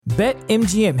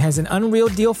BetMGM has an unreal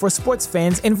deal for sports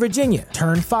fans in Virginia.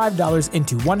 Turn $5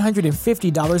 into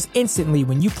 $150 instantly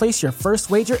when you place your first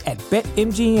wager at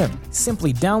BetMGM.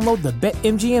 Simply download the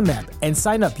BetMGM app and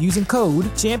sign up using code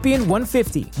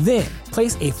Champion150. Then,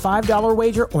 place a $5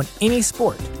 wager on any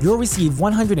sport. You'll receive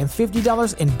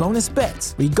 $150 in bonus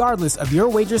bets, regardless of your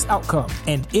wager's outcome.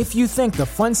 And if you think the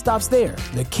fun stops there,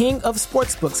 the King of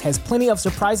Sportsbooks has plenty of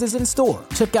surprises in store.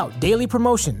 Check out daily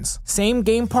promotions,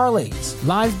 same-game parlays,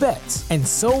 live bets, and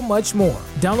so much more.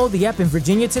 Download the app in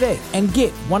Virginia today and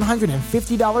get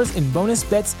 $150 in bonus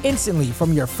bets instantly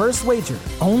from your first wager.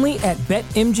 Only at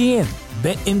BetMGM.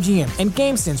 BetMGM and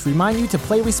GameSense remind you to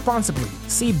play responsibly.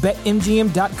 See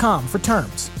BetMGM.com for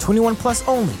terms. 21 plus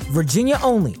only. Virginia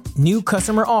only. New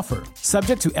customer offer.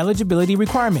 Subject to eligibility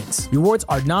requirements. Rewards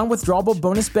are non-withdrawable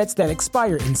bonus bets that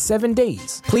expire in 7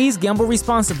 days. Please gamble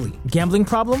responsibly. Gambling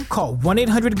problem? Call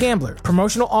 1-800-GAMBLER.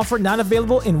 Promotional offer not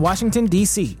available in Washington,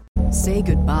 D.C. Say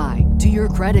goodbye to your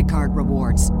credit card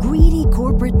rewards. Greedy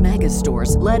corporate mega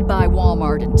stores, led by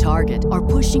Walmart and Target, are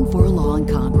pushing for a law in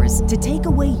Congress to take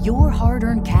away your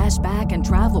hard-earned cash back and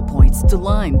travel points to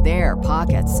line their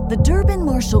pockets. The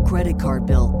Durbin-Marshall credit card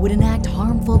bill would enact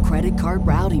harmful credit card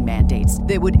routing mandates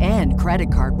that would end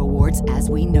credit card rewards as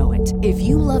we know it. If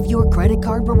you love your credit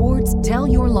card rewards, tell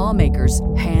your lawmakers,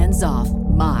 hands off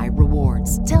my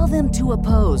rewards. Tell them to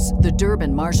oppose the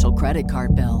Durbin-Marshall credit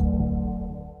card bill.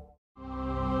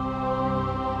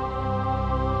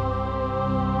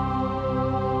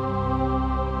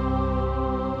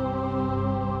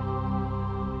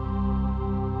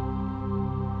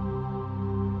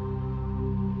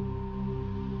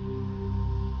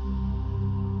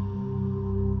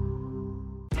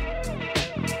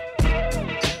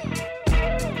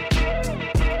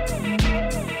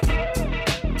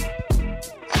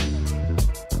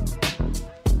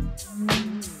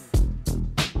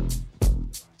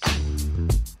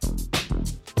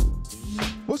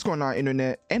 What's going on,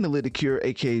 internet? Analytic here,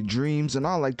 aka Dreams, and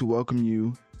I'd like to welcome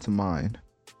you to mine,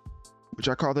 which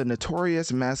I call the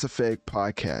Notorious Mass Effect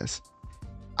podcast.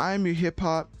 I am your hip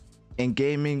hop and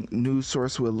gaming news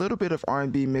source with a little bit of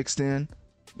R&B mixed in.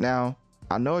 Now,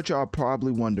 I know what y'all are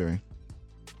probably wondering,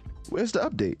 where's the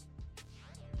update?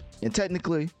 And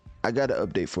technically, I got an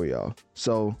update for y'all.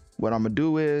 So what I'm gonna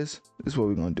do is, this is what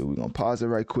we're gonna do. We're gonna pause it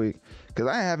right quick, because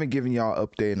I haven't given y'all an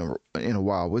update in a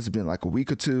while. It's been like a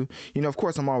week or two. You know, of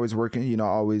course, I'm always working. You know, I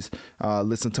always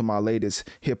listen to my latest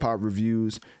hip-hop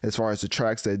reviews as far as the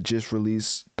tracks that just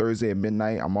released Thursday at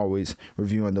midnight. I'm always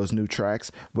reviewing those new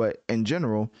tracks. But in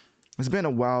general, it's been a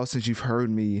while since you've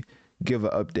heard me give an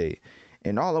update.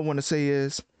 And all I want to say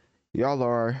is, y'all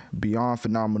are beyond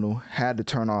phenomenal. Had to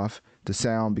turn off the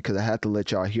sound because I had to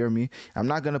let y'all hear me. I'm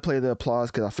not going to play the applause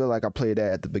because I feel like I played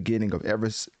that at the beginning of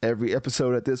every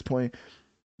episode at this point.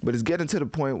 But it's getting to the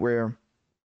point where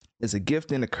it's a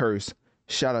gift and a curse.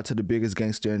 Shout out to the biggest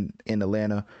gangster in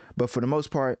Atlanta. But for the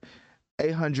most part,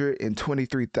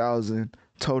 823,000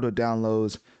 total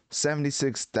downloads,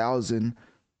 76,000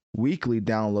 weekly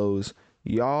downloads.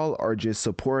 Y'all are just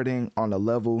supporting on a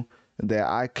level that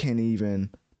I can't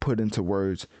even put into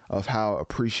words of how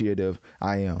appreciative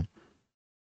I am.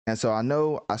 And so I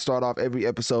know I start off every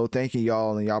episode thanking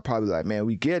y'all, and y'all probably like, man,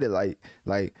 we get it.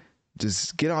 Like,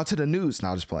 just get on to the news.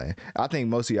 Now, just playing. I think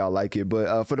most of y'all like it,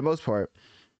 but for the most part,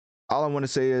 all I want to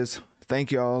say is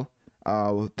thank y'all.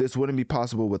 This wouldn't be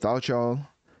possible without y'all.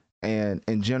 And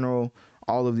in general,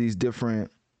 all of these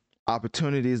different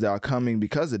opportunities that are coming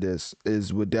because of this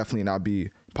would definitely not be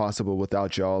possible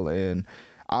without y'all. And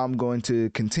I'm going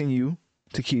to continue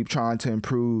to keep trying to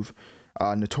improve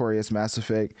Notorious Mass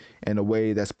Effect in a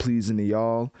way that's pleasing to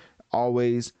y'all.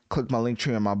 Always click my link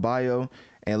tree in my bio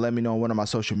and let me know on one of my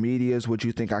social medias what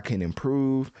you think I can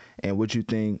improve and what you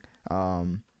think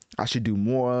I should do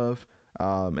more of.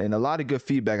 And a lot of good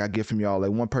feedback I get from y'all.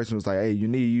 Like, one person was like, hey, you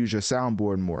need to use your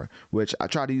soundboard more, which I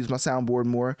try to use my soundboard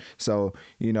more. So,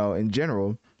 you know, in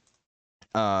general,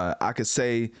 I could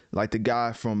say like the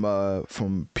guy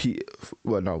from P,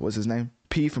 well, no, what's his name?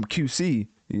 P from QC.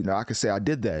 You know, I could say I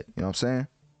did that. You know what I'm saying?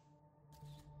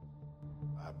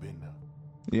 I've been there.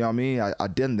 You know what I mean? I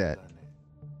done that.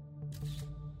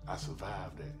 I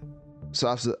survived that. So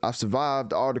I've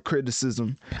survived all the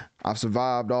criticism. I've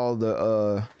survived all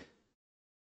the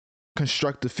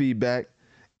constructive feedback.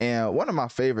 And one of my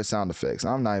favorite sound effects,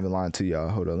 I'm not even lying to y'all.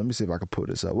 Hold on, let me see if I can pull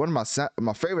this up. One of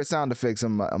my favorite sound effects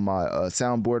on my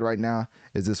soundboard right now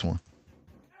is this one.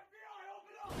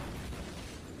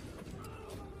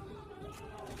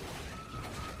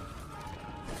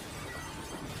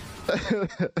 I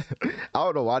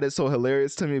don't know why that's so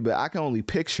hilarious to me, but I can only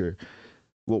picture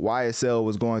what YSL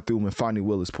was going through when Fonnie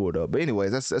Willis pulled up. But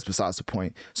anyways, that's besides the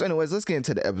point. So anyways, let's get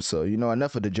into the episode. You know,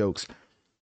 enough of the jokes.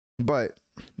 But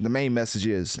the main message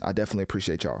is I definitely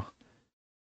appreciate y'all.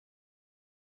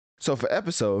 So for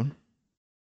episode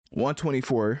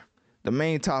 124, the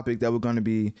main topic that we're going to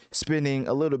be spending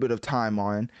a little bit of time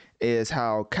on is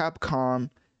how Capcom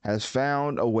has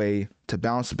found a way to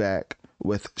bounce back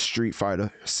with Street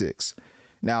Fighter 6.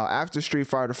 Now, after Street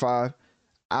Fighter 5,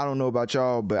 I don't know about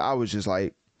y'all, but I was just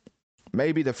like,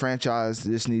 maybe the franchise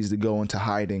just needs to go into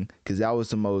hiding, because that was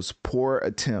the most poor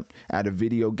attempt at a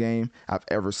video game I've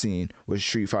ever seen with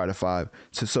Street Fighter 5.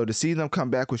 So to see them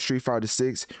come back with Street Fighter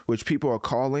 6, which people are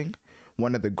calling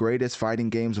one of the greatest fighting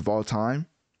games of all time,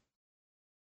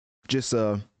 just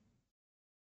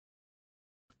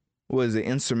was it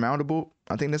insurmountable?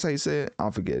 I think that's how you say it.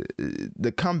 I'll forget it.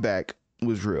 The comeback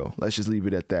was real. Let's just leave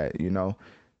it at that. You know,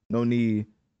 no need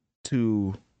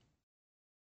to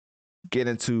get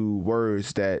into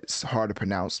words that's hard to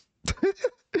pronounce.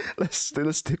 let's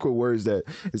stick with words that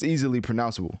is easily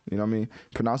pronounceable. You know what I mean?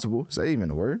 Pronounceable. Is that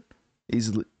even a word?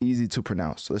 Easy to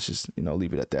pronounce. Let's just, you know,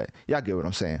 leave it at that. Y'all get what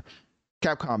I'm saying.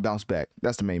 Capcom bounced back.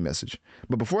 That's the main message.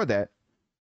 But before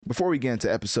we get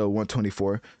into episode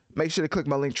 124, make sure to click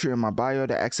my link tree in my bio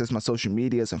to access my social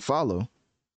medias and follow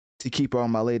to keep on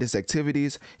my latest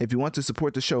activities. If you want to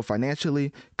support the show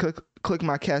financially, click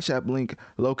my Cash App link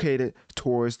located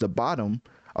towards the bottom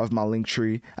of my link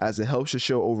tree, as it helps the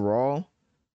show overall.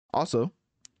 Also,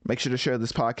 make sure to share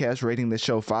this podcast, rating this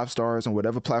show 5 stars on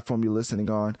whatever platform you're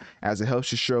listening on, as it helps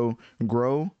the show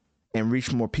grow and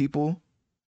reach more people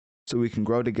so we can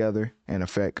grow together and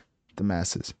affect the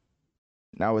masses.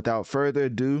 Now, without further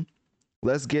ado,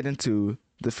 let's get into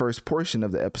the first portion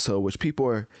of the episode, which people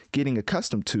are getting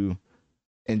accustomed to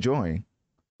enjoying,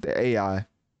 the AI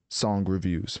song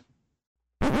reviews.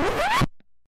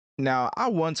 Now, I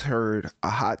once heard a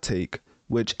hot take,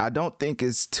 which I don't think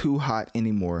is too hot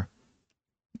anymore,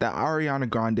 that Ariana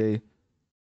Grande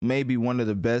may be one of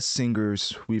the best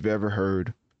singers we've ever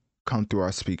heard come through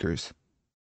our speakers,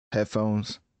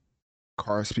 headphones,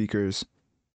 car speakers.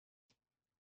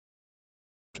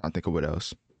 I'm trying to think of what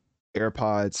else.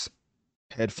 AirPods,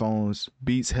 headphones,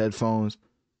 Beats headphones,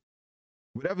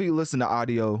 whatever you listen to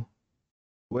audio,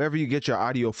 wherever you get your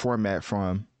audio format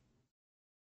from,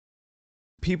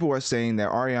 people are saying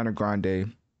that Ariana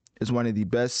Grande is one of the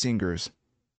best singers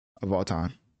of all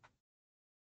time.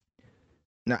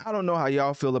 Now, I don't know how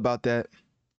y'all feel about that.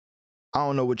 I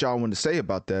don't know what y'all want to say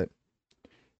about that.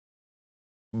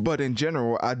 But in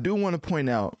general, I do want to point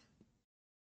out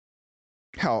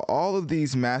how all of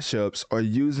these mashups are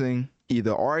using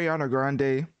either Ariana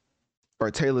Grande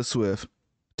or Taylor Swift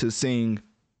to sing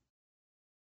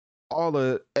all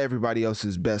of everybody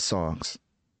else's best songs.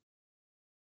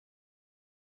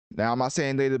 Now, am I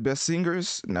saying they're the best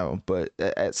singers? No, but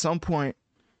at some point,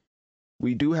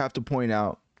 we do have to point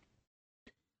out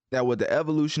that with the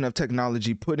evolution of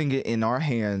technology, putting it in our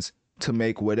hands to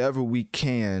make whatever we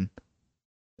can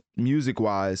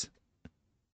music-wise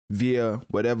via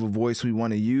whatever voice we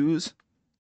want to use,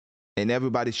 and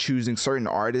everybody's choosing certain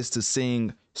artists to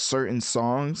sing certain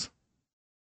songs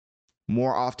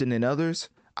more often than others,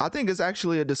 I think it's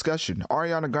actually a discussion.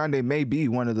 Ariana Grande may be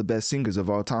one of the best singers of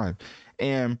all time.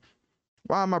 And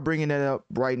why am I bringing that up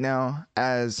right now?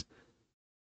 As,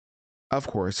 of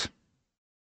course,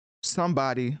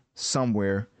 somebody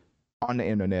somewhere on the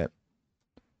internet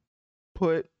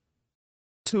put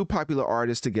 2 popular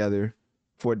artists together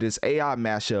for this AI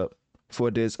mashup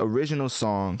for this original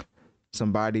song,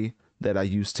 Somebody That I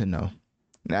Used to Know.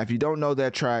 Now, if you don't know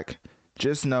that track,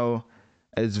 just know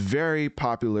it's very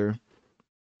popular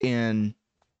it's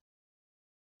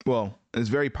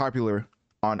very popular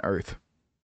on Earth.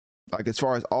 Like, as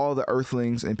far as all the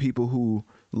Earthlings and people who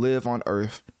live on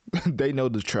Earth, they know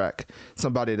the track,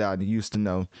 Somebody That I Used to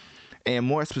Know. And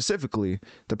more specifically,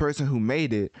 the person who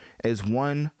made it is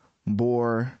one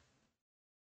Bor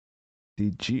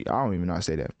DG. I don't even know how to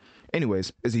say that.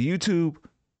 Anyways, it's a YouTube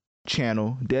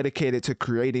channel dedicated to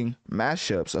creating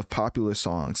mashups of popular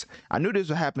songs. I knew this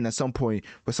would happen at some point,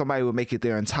 where somebody would make it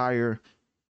their entire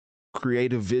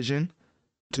creative vision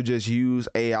to just use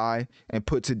AI and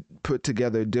put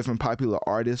together different popular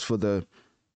artists for the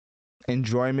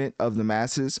enjoyment of the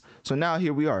masses. So now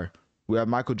here we are. We have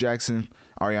Michael Jackson,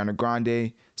 Ariana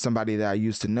Grande, Somebody That I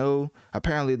Used to Know.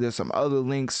 Apparently there's some other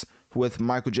links with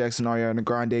Michael Jackson, Ariana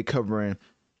Grande covering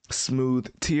Smooth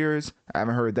Tears. I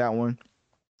haven't heard that one.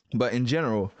 But in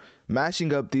general,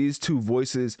 mashing up these 2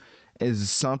 voices is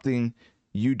something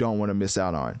you don't want to miss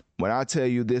out on. When I tell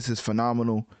you this is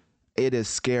phenomenal, it is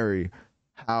scary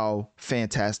how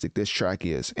fantastic this track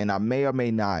is. And I may or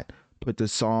may not put the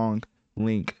song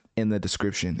link in the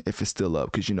description if it's still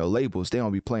up, because you know labels, they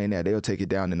don't be playing that. They'll take it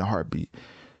down in a heartbeat.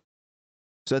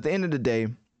 So at the end of the day,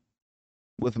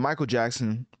 with Michael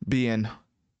Jackson being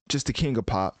just the king of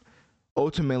pop,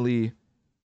 ultimately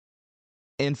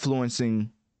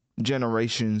influencing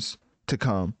generations to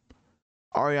come,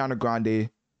 Ariana Grande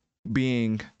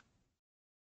being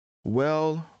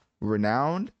well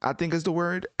renowned, I think is the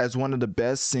word, as one of the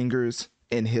best singers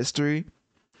in history,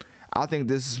 I think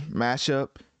this mashup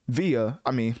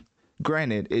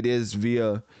granted, it is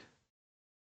via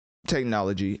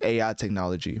technology, AI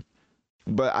technology,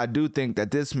 but I do think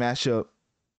that this mashup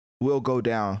will go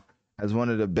down as one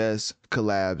of the best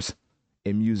collabs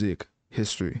in music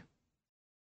history.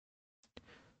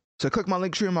 So click my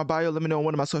link tree in my bio. Let me know on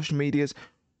one of my social medias.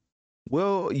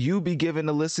 Will you be given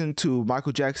a listen to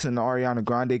Michael Jackson and Ariana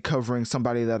Grande covering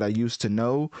somebody that I used to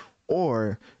know?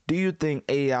 Or do you think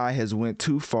AI has went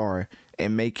too far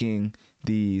in making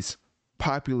these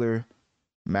popular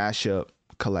mashup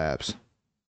collabs?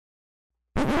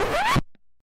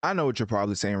 I know what you're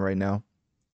probably saying right now.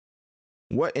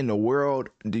 What in the world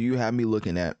do you have me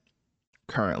looking at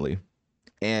currently?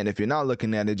 And if you're not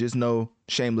looking at it, just know,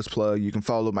 shameless plug, you can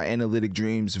follow my Analytic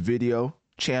Dreams video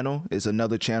channel. It's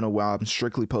another channel where I'm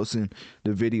strictly posting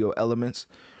the video elements.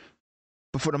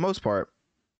 But for the most part,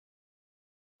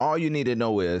 all you need to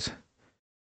know is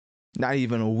not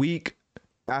even a week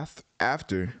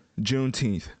after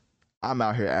Juneteenth, I'm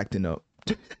out here acting up.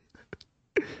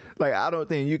 Like, I don't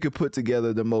think you could put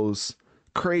together the most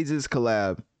craziest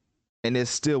collab and it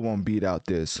still won't beat out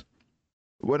this.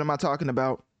 What am I talking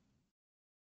about?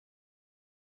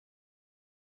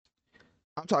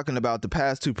 I'm talking about the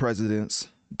past two presidents,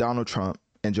 Donald Trump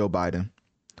and Joe Biden.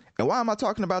 And why am I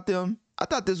talking about them? I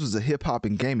thought this was a hip hop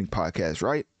and gaming podcast,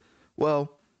 right?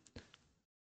 Well,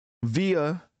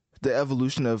 via the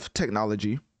evolution of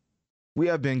technology, we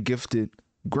have been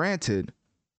granted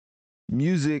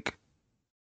music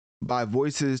by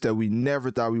voices that we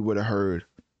never thought we would have heard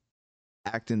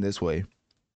acting this way.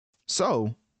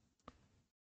 So,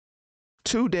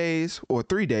 2 days or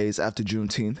 3 days after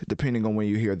Juneteenth, depending on when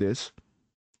you hear this,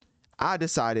 I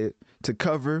decided to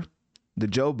cover the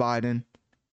Joe Biden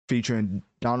featuring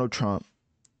Donald Trump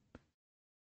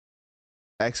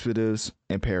expletives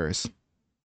in Paris.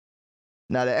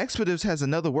 Now, the expletives has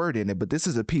another word in it, but this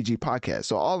is a PG podcast.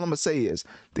 So all I'm going to say is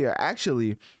they are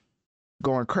actually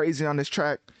going crazy on this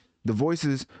track. The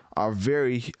voices are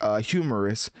very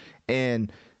humorous,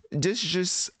 and this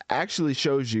just actually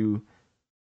shows you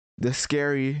the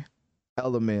scary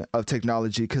element of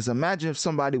technology. Because imagine if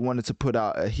somebody wanted to put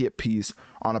out a hit piece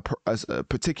on a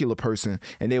particular person,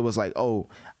 and they was like, oh,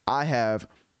 I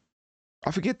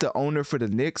forget the owner for the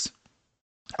Knicks.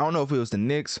 I don't know if it was the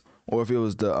Knicks or if it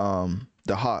was the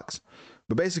Hawks,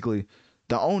 but basically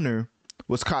the owner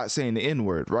was caught saying the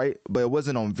N-word, right? But it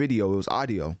wasn't on video, it was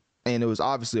audio, and it was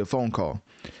obviously a phone call.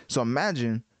 So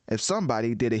imagine if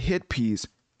somebody did a hit piece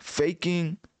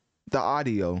faking the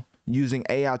audio using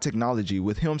AI technology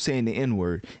with him saying the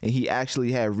N-word, and he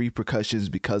actually had repercussions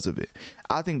because of it.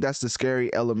 I think that's the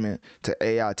scary element to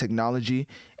AI technology,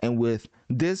 and with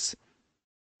this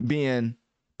being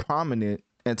prominent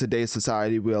in today's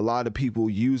society, with a lot of people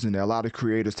using it, a lot of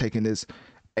creators taking this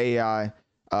AI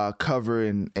cover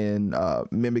and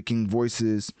mimicking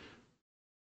voices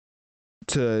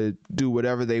to do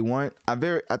whatever they want. I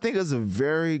think it's a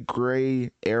very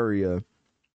gray area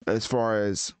as far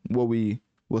as what we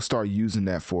will start using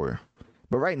that for.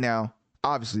 But right now,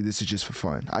 obviously, this is just for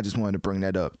fun. I just wanted to bring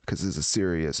that up because it's a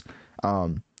serious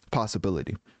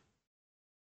possibility.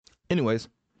 Anyways,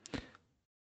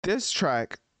 this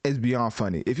track is beyond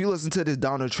funny. If you listen to this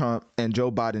Donald Trump and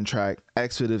Joe Biden track,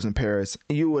 Expletives in Paris,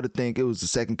 you would have think it was the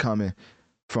second coming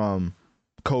from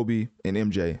Kobe and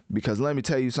MJ. Because let me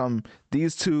tell you something,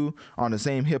 these two on the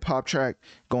same hip hop track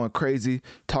going crazy,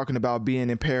 talking about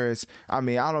being in Paris. I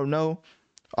mean, I don't know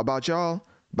about y'all,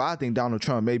 but I think Donald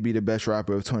Trump may be the best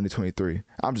rapper of 2023.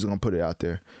 I'm just going to put it out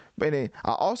there. But then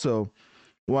I also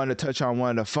wanted to touch on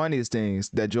one of the funniest things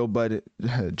that Joe Biden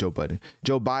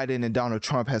and Donald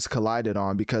Trump has collided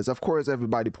on, because of course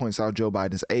everybody points out Joe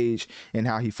Biden's age and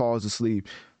how he falls asleep.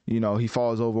 You know, he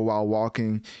falls over while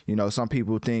walking. You know, some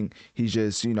people think he's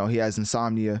just, you know, he has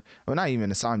insomnia. Well, not even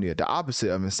insomnia, the opposite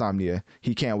of insomnia.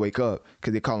 He can't wake up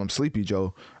because they call him Sleepy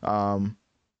Joe. And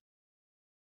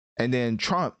then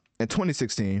Trump in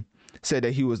 2016 said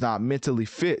that he was not mentally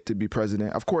fit to be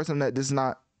president. Of course, this is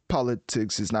not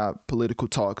politics, it's not political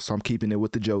talk, so I'm keeping it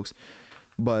with the jokes.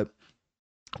 But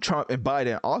Trump and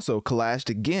Biden also clashed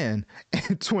again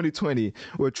in 2020,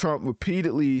 where Joe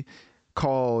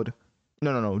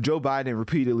Biden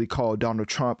repeatedly called Donald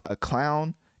Trump a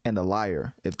clown and a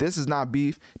liar. If this is not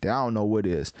beef, then I don't know what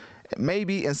is.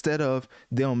 Maybe instead of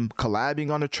them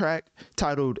collabing on a track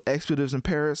titled Expletives in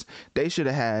Paris, they should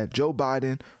have had Joe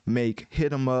Biden make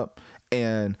Hit 'Em Up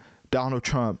and Donald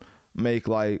Trump make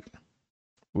like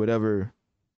whatever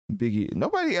Biggie.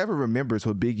 Nobody ever remembers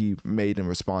what Biggie made in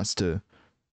response to.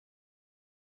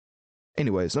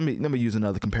 Anyways, let me use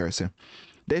another comparison.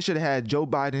 They should have had Joe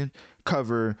Biden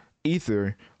cover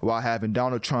Ether while having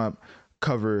Donald Trump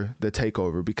cover The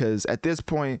Takeover, because at this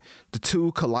point the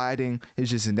two colliding is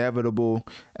just inevitable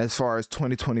as far as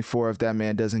 2024 if that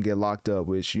man doesn't get locked up,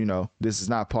 which, you know, this is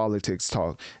not politics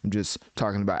talk. I'm just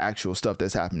talking about actual stuff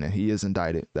that's happening. He is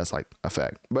indicted. That's like a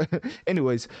fact. But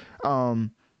anyways,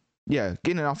 yeah,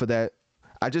 getting off of that,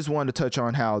 I just wanted to touch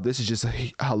on how this is just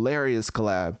a hilarious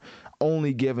collab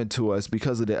only given to us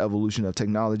because of the evolution of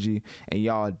technology, and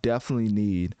y'all definitely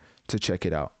need to check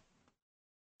it out.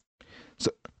 So,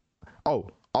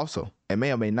 oh, also, it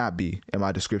may or may not be in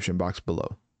my description box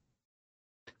below.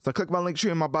 So click my link tree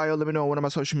in my bio. Let me know on one of my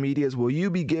social medias. Will you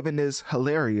be giving this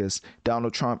hilarious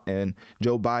Donald Trump and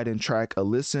Joe Biden track a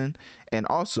listen? And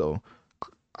also,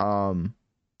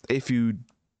 if you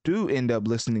do end up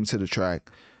listening to the track,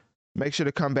 make sure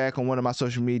to come back on one of my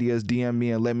social medias, DM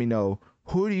me, and let me know,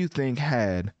 who do you think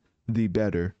had the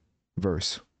better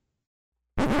verse?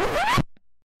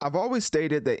 I've always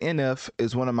stated that NF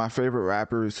is one of my favorite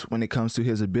rappers when it comes to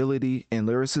his ability and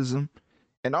lyricism,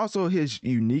 and also his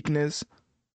uniqueness,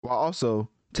 while also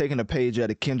taking a page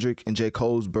out of Kendrick and J.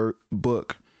 Cole's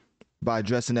book by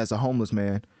dressing as a homeless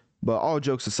man. But all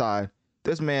jokes aside,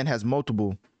 this man has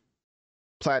multiple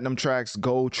platinum tracks,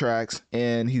 gold tracks,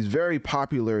 and he's very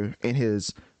popular in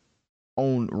his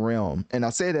own realm. And I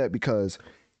say that because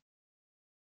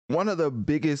one of the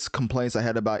biggest complaints I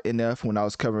had about NF when I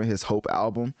was covering his Hope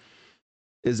album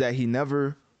is that he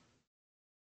never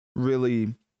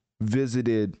really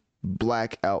visited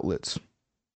black outlets.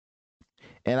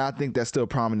 And I think that's still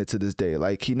prominent to this day.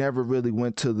 Like, he never really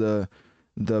went to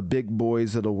the big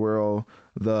boys of the world,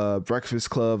 the Breakfast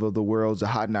Club of the world, the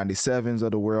Hot 97s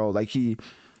of the world. Like, the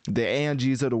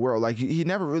Angies of the world. Like, he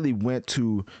never really went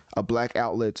to a black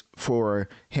outlet for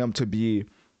him to be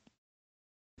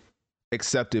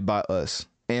accepted by us.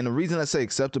 And the reason I say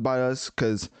accepted by us,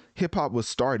 because hip hop was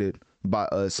started by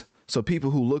us. So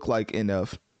people who look like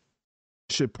NF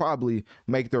should probably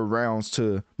make their rounds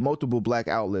to multiple black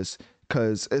outlets,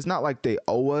 because it's not like they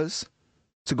owe us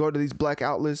to go to these black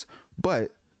outlets.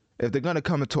 But if they're going to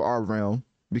come into our realm,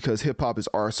 because hip hop is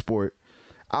our sport,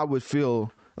 I would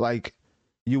feel like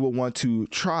you will want to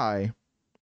try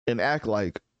and act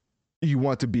like you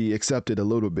want to be accepted a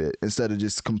little bit, instead of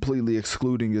just completely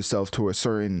excluding yourself to a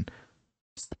certain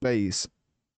space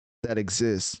that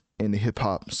exists in the hip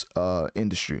hop's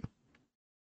industry.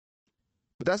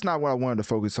 But that's not what I wanted to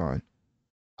focus on.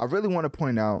 I really want to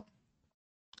point out,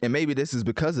 and maybe this is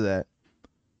because of that,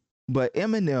 but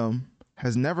Eminem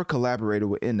has never collaborated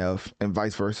with NF and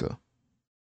vice versa.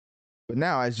 But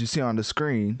now, as you see on the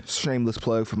screen, shameless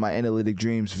plug for my Analytic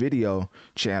Dreams video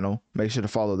channel, make sure to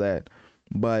follow that.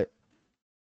 But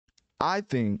I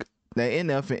think that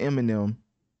NF and Eminem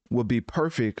would be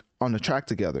perfect on the track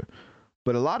together.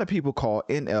 But a lot of people call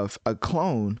NF a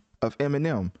clone of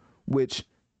Eminem, which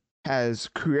has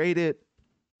created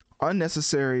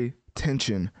unnecessary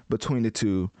tension between the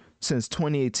two since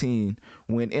 2018,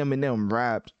 when Eminem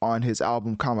rapped on his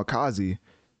album Kamikaze,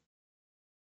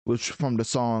 which from the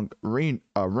song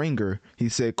Ringer, he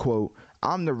said, quote,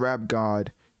 "I'm the rap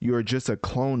god, you're just a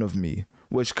clone of me,"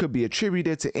 which could be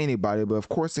attributed to anybody. But of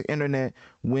course, the internet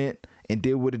went and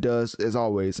did what it does as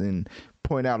always, and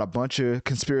point out a bunch of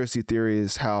conspiracy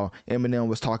theories how Eminem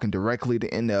was talking directly to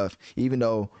NF, even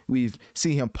though we've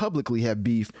seen him publicly have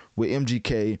beef with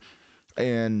MGK,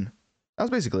 and that's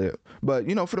basically it. But,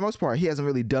 you know, for the most part, he hasn't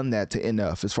really done that to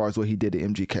NF as far as what he did to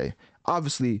MGK.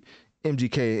 Obviously,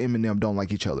 MGK and Eminem don't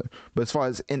like each other. But as far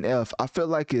as NF, I feel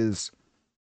like is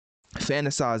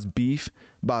fantasized beef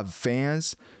by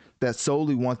fans that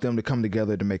solely want them to come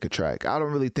together to make a track. I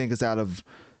don't really think it's out of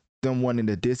them wanting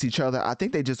to diss each other. I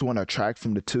think they just want a track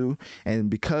from the two.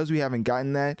 And because we haven't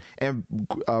gotten that, and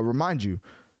remind you,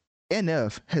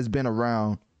 NF has been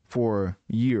around for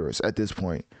years at this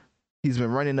point. He's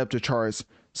been running up the charts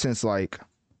since, like,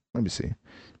 let me see.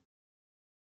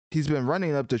 He's been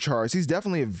running up the charts. He's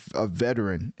definitely a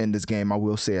veteran in this game, I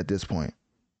will say, at this point.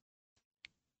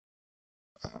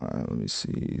 Let me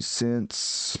see.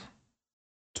 Since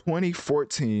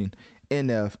 2014,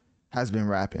 NF has been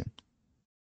rapping.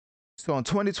 So in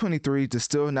 2023, to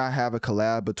still not have a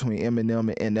collab between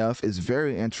Eminem and NF is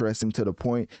very interesting, to the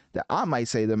point that I might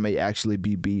say there may actually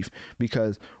be beef,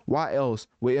 because why else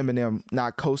would Eminem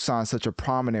not co-sign such a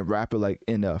prominent rapper like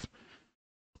NF?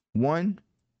 One,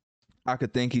 I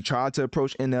could think he tried to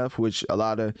approach NF, which a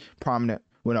lot of prominent,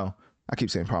 well, no, I keep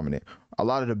saying prominent, a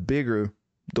lot of the bigger,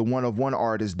 the one of one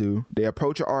artists do. They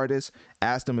approach an artist,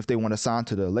 ask them if they want to sign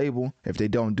to the label. If they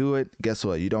don't do it, guess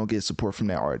what? You don't get support from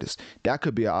that artist. That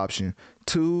could be an option.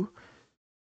 Two,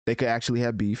 they could actually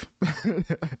have beef.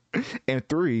 And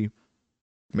three,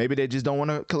 maybe they just don't want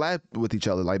to collab with each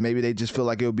other. Like, maybe they just feel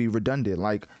like it would be redundant.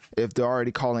 Like, if they're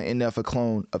already calling NF a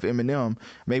clone of Eminem,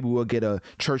 maybe we'll get a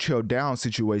Churchill Down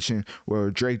situation where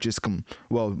where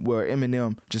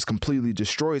Eminem just completely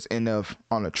destroys NF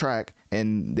on a track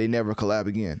and they never collab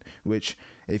again. Which,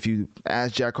 if you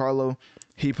ask Jack Harlow,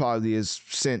 he probably has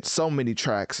sent so many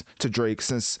tracks to Drake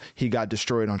since he got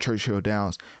destroyed on Churchill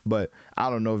Downs. But I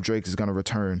don't know if Drake is going to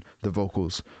return the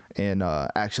vocals and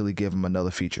actually give him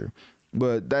another feature.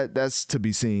 But that's to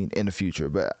be seen in the future.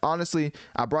 But honestly,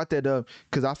 I brought that up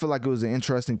because I feel like it was an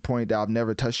interesting point that I've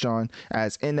never touched on,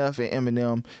 as NF and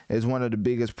Eminem is one of the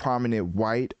biggest prominent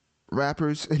white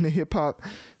rappers in the hip hop.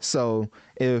 So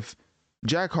if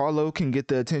Jack Harlow can get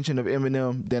the attention of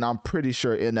Eminem, then I'm pretty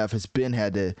sure NF has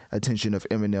had the attention of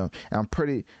Eminem. And I'm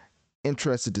pretty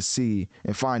interested to see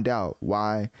and find out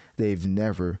why they've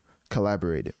never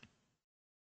collaborated.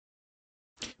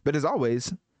 But as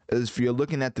always, if you're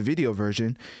looking at the video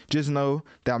version, just know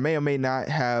that I may or may not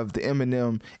have the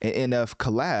Eminem and NF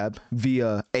collab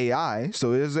via AI.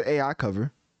 So it is an AI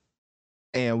cover.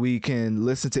 And we can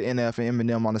listen to NF and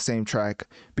Eminem on the same track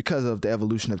because of the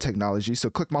evolution of technology. So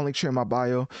click my link here in my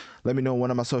bio. Let me know on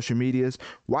one of my social medias.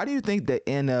 Why do you think that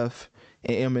NF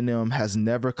and Eminem has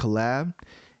never collabed?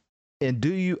 And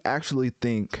do you actually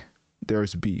think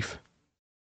there's beef?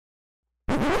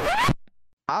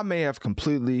 I may have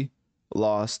completely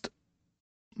lost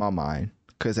my mind,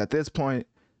 because at this point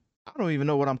I don't even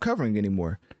know what I'm covering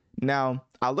anymore. Now,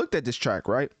 I looked at this track,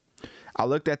 right? I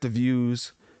looked at the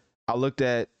views, I looked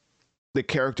at the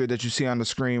character that you see on the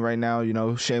screen right now. You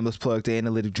know, shameless plug to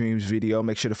Analytic Dreams video.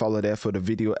 Make sure to follow that for the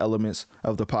video elements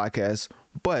of the podcast.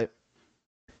 But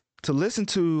to listen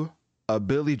to a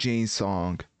Billie Jean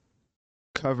song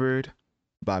covered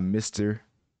by Mr.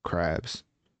 Krabs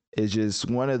is just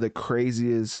one of the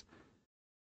craziest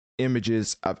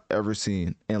images I've ever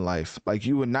seen in life. Like,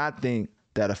 you would not think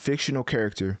that a fictional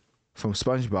character from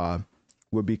SpongeBob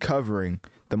would be covering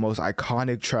the most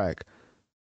iconic track,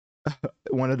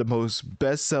 one of the most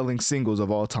best-selling singles of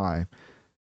all time.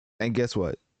 And guess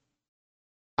what?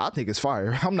 I think it's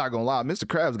fire. I'm not gonna lie, Mr.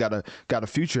 Krabs got a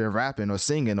future in rapping or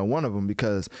singing or one of them,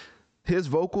 because his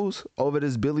vocals over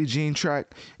this Billie Jean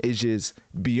track is just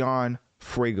beyond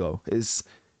fuego. It's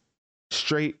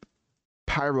straight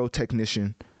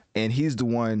pyrotechnician. And he's the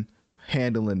one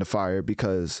handling the fire,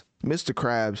 because Mr.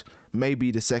 Krabs may be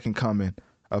the second coming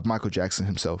of Michael Jackson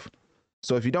himself.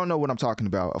 So if you don't know what I'm talking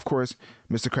about, of course,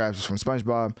 Mr. Krabs is from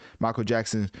SpongeBob. Michael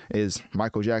Jackson is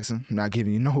Michael Jackson. I'm not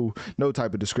giving you no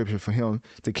type of description for him.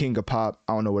 The king of pop.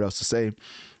 I don't know what else to say.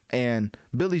 And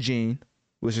Billie Jean,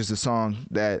 which is the song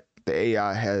that the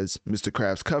AI has Mr.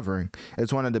 Krabs covering,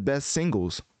 is one of the best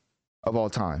singles of all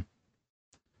time.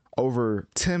 Over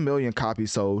 10 million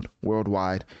copies sold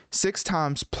worldwide, 6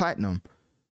 times platinum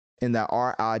in the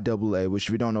RIAA, which,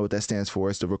 if you don't know what that stands for,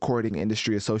 it's the Recording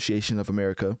Industry Association of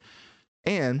America.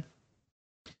 And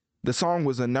the song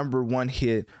was a #1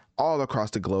 hit all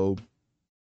across the globe.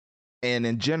 And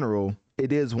in general,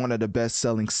 it is one of the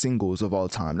best-selling singles of all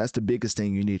time. That's the biggest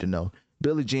thing you need to know.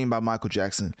 Billie Jean by Michael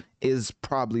Jackson is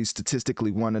probably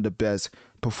statistically one of the best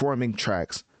performing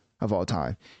tracks of all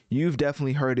time. You've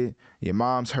definitely heard it. Your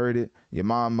mom's heard it. Your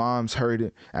mom's heard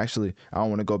it. Actually, I don't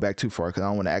want to go back too far because I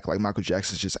don't want to act like Michael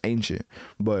Jackson's just ancient.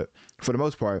 But for the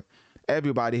most part,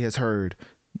 everybody has heard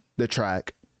the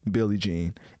track Billie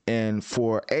Jean. And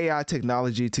for AI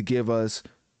technology to give us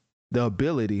the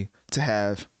ability to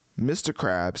have Mr.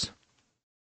 Krabs,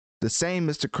 the same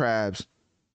Mr. Krabs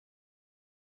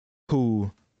who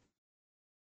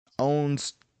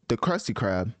owns the Krusty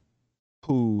Krab,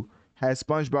 who has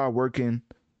SpongeBob working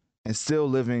and still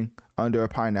living under a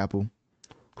pineapple,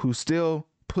 who still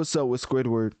puts up with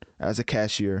Squidward as a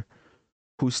cashier,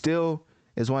 who still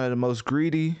is one of the most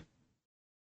greedy,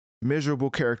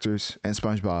 miserable characters in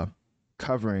SpongeBob,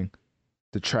 covering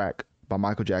the track by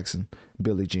Michael Jackson,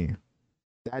 Billie Jean.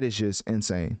 That is just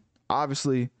insane.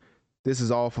 Obviously, this is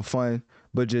all for fun,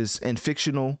 but just in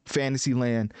fictional fantasy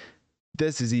land,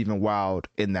 this is even wild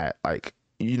in that, like,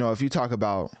 you know, if you talk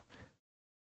about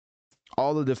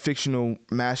all of the fictional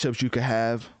mashups you could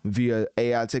have via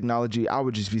AI technology, I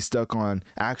would just be stuck on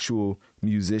actual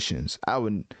musicians.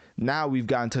 Now we've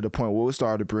gotten to the point where we'll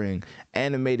start to bring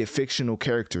animated fictional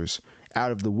characters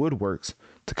out of the woodworks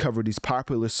to cover these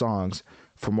popular songs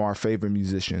from our favorite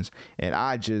musicians. And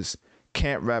I just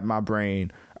can't wrap my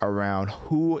brain around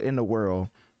who in the world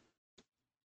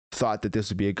thought that this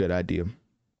would be a good idea.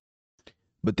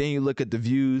 But then you look at the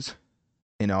views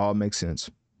and it all makes sense.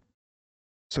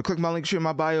 So click my link here in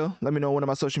my bio. Let me know on one of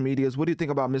my social medias. What do you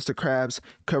think about Mr. Krabs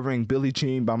covering Billie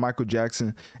Jean by Michael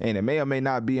Jackson? And it may or may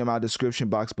not be in my description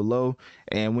box below.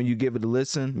 And when you give it a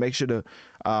listen, make sure to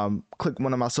click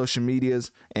one of my social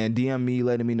medias and DM me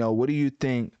letting me know what do you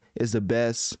think is the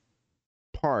best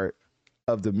part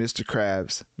of the Mr.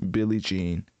 Krabs Billie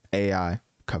Jean AI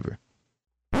cover.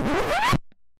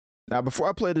 Now, before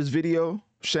I play this video,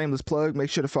 shameless plug, make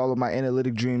sure to follow my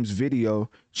Analytic Dreams video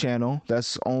channel.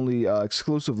 That's only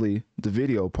exclusively the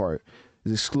video part.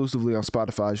 It's exclusively on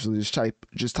Spotify. So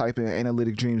just type in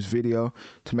Analytic Dreams video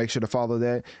to make sure to follow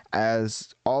that,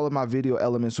 as all of my video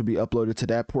elements will be uploaded to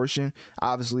that portion.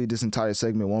 Obviously, this entire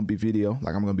segment won't be video,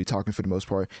 like I'm going to be talking for the most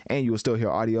part, and you will still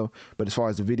hear audio. But as far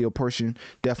as the video portion,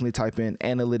 definitely type in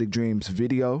Analytic Dreams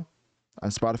video on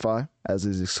Spotify, as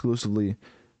is exclusively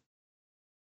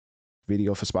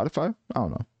video for Spotify. I don't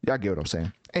know. Y'all get what I'm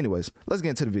saying. Anyways, let's get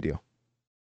into the video.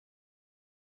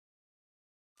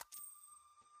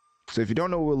 So if you don't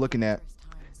know what we're looking at,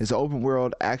 it's an open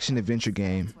world action adventure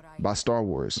game by Star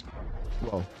Wars.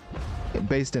 Well,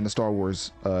 based in the Star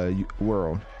Wars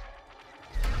world.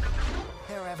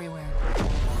 They're everywhere.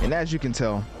 And as you can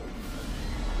tell,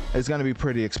 it's going to be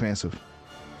pretty expansive.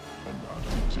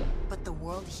 But the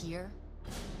world here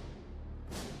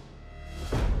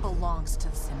belongs to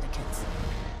the syndicates.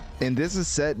 And this is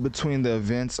set between the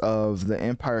events of The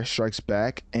Empire Strikes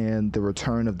Back and The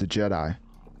Return of the Jedi.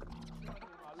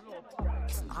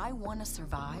 If I want to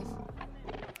survive,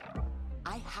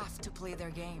 I have to play their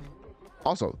game.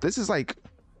 Also, this is like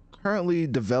currently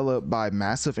developed by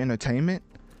Massive Entertainment.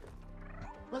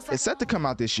 It's set to come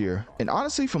out this year. And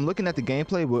honestly, from looking at the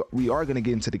gameplay, we are going to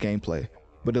get into the gameplay.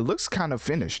 But it looks kind of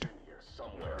finished.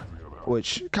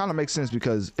 Which kind of makes sense,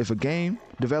 because if a game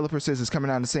developer says it's coming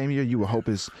out in the same year, you would hope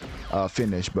it's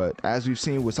finished. But as we've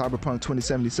seen with Cyberpunk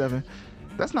 2077,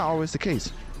 that's not always the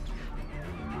case.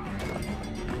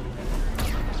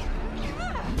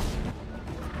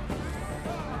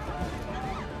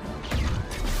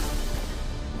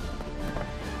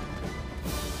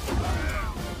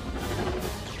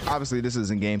 Obviously, this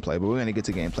isn't gameplay, but we're going to get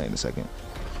to gameplay in a second.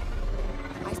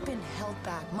 I've been held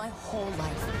back my whole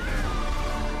life.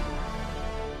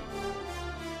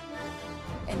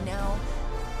 And now,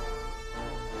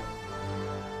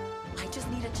 I just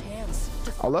need a chance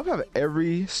to... I love how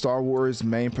every Star Wars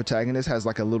main protagonist has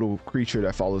like a little creature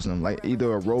that follows them, like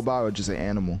either a robot or just an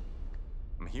animal.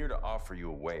 I'm here to offer you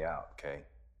a way out, okay?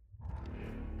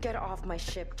 Get off my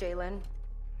ship, Jalen.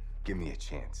 Give me a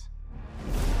chance.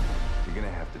 You're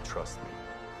gonna have to trust me.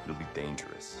 It'll be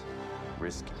dangerous,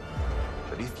 risky.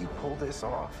 But if you pull this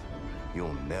off,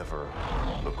 you'll never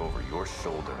look over your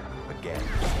shoulder again.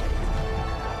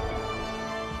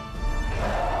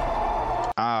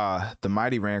 The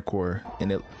Mighty Rancor.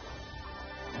 And it,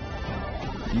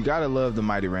 you gotta love the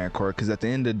Mighty Rancor, because at the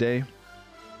end of the day,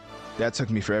 that took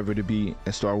me forever to beat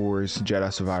in Star Wars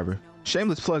Jedi Survivor.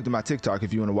 Shameless plug to my TikTok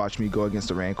if you want to watch me go against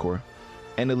the Rancor.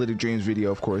 Analytic Dreams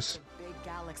video, of course. Big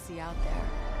galaxy out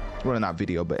there. Well, not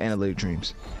video, but Analytic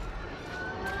Dreams.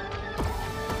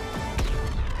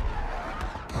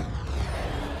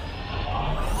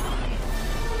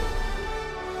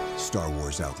 Star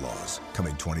Wars Outlaws,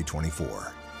 coming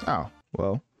 2024. Oh,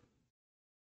 well.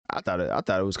 I thought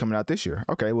it was coming out this year.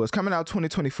 Okay, well, it's coming out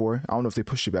 2024. I don't know if they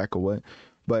pushed it back or what.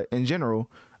 But in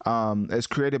general, it's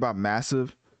created by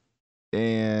Massive.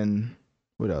 And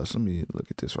what else? Let me look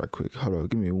at this right quick. Hold on,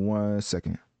 give me 1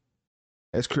 second.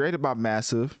 It's created by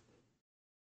Massive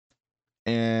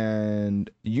and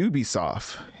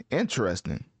Ubisoft.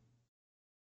 Interesting.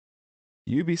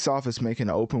 Ubisoft is making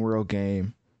an open world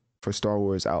game for Star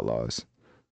Wars Outlaws.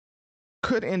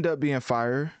 Could end up being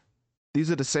fire. These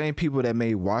are the same people that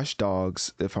made Watch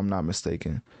Dogs, if I'm not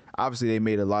mistaken. Obviously, they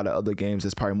made a lot of other games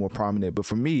that's probably more prominent. But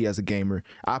for me, as a gamer,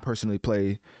 I personally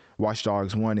play Watch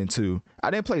Dogs 1 and 2. I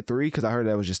didn't play 3 because I heard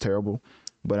that was just terrible.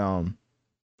 But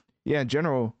yeah, in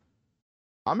general,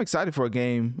 I'm excited for a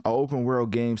game, an open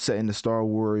world game set in the Star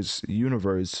Wars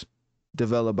universe,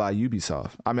 developed by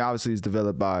Ubisoft. I mean, obviously, it's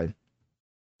developed by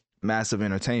Massive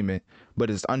Entertainment,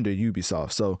 but it's under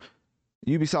Ubisoft. So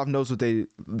Ubisoft knows what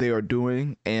they are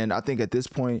doing. And I think at this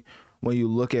point, when you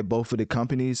look at both of the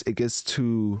companies, it gets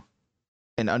to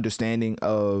an understanding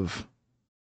of,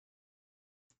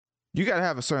 you got to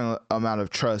have a certain amount of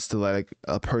trust to let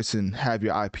a person have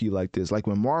your IP like this. Like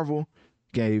when Marvel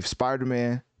gave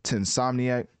Spider-Man to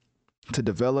Insomniac to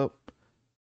develop,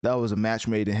 that was a match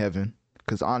made in heaven.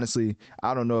 Because honestly,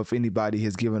 I don't know if anybody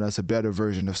has given us a better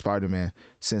version of Spider-Man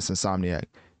since Insomniac.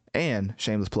 And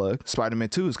shameless plug, Spider-Man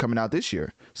 2 is coming out this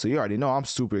year. So you already know I'm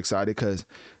super excited because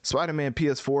Spider-Man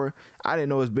PS4, I didn't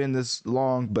know it's been this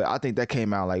long, but I think that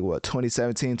came out like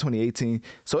 2017, 2018.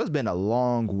 So it's been a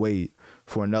long wait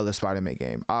for another Spider-Man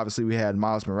game. Obviously, we had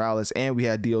Miles Morales and we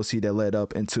had DLC that led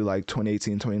up into like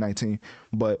 2018, 2019.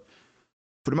 But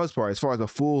for the most part, as far as a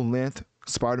full-length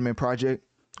Spider-Man project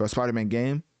or Spider-Man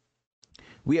game,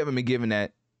 we haven't been given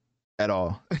that at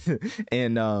all.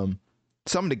 And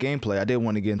some of the gameplay, I did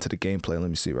want to get into the gameplay. Let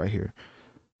me see right here.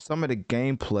 Some of the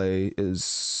gameplay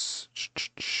is...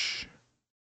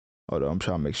 Hold on, I'm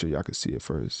trying to make sure y'all can see it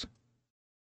first.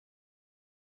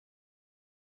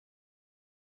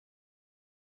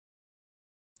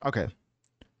 Okay.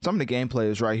 Some of the gameplay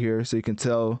is right here, so you can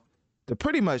tell they're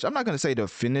pretty much, I'm not going to say they're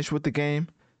finished with the game,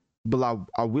 but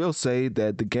I will say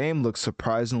that the game looks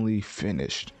surprisingly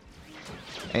finished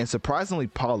and surprisingly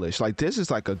polished. Like, this is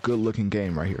like a good looking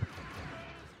game right here.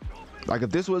 Like,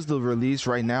 if this was the release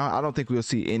right now, I don't think we'll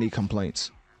see any complaints.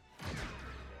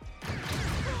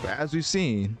 But as we've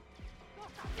seen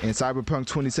in Cyberpunk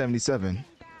 2077,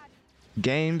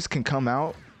 games can come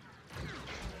out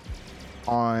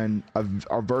on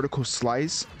a vertical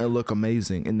slice and look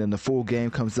amazing, and then the full game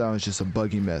comes out and it's just a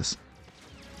buggy mess.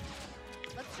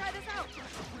 Let's try this out.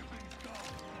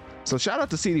 So shout out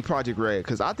to CD Projekt Red,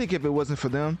 because I think if it wasn't for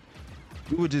them,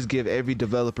 we would just give every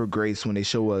developer grace when they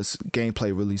show us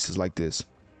gameplay releases like this.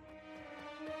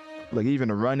 Like, even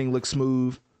the running looks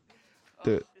smooth.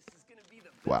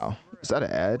 Wow, is that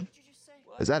an ad?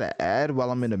 Is that an ad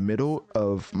while I'm in the middle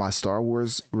of my Star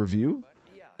Wars review?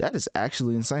 That is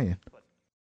actually insane.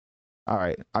 All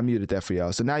right, I muted that for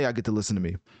y'all. So now y'all get to listen to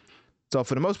me. So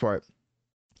for the most part,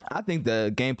 I think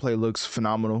the gameplay looks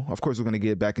phenomenal. Of course, we're going to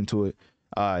get back into it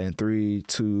in 3,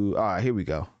 2, here we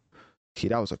go. Okay,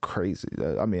 that was a crazy,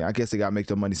 I mean, I guess they got to make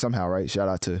their money somehow, right? Shout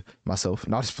out to myself.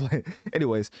 Not just playing.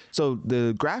 Anyways, so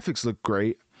the graphics look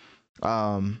great.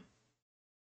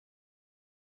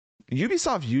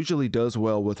 Ubisoft usually does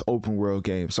well with open world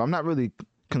games, so I'm not really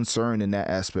concerned in that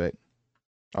aspect.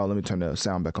 Oh, let me turn the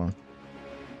sound back on.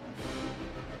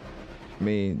 I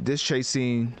mean, this chase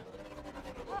scene,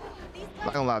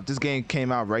 not gonna lie, if this game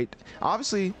came out right,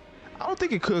 obviously, I don't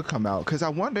think it could come out, because I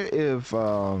wonder if,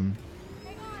 who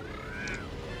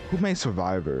made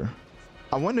Survivor?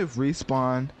 I wonder if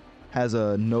Respawn has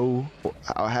a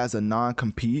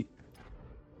non-compete,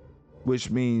 which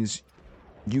means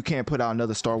you can't put out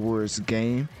another Star Wars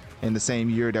game in the same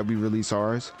year that we release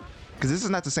ours, because this is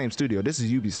not the same studio. This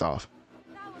is Ubisoft.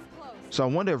 So I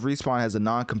wonder if Respawn has a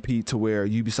non-compete to where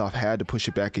Ubisoft had to push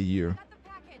it back a year,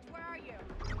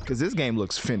 because this game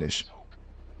looks finished.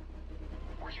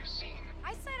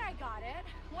 I said I got it.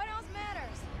 What else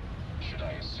matters?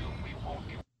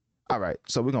 All right,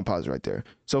 so we're gonna pause right there.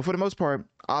 So for the most part,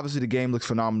 obviously the game looks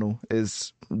phenomenal.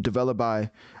 It's developed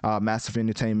by Massive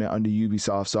Entertainment under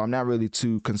Ubisoft, so I'm not really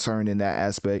too concerned in that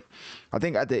aspect. I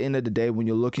think at the end of the day, when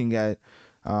you're looking at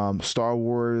Star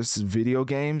Wars video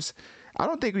games, I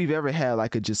don't think we've ever had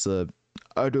like just a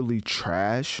utterly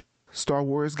trash Star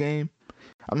Wars game.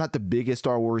 I'm not the biggest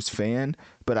Star Wars fan,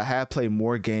 but I have played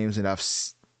more games and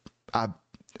I've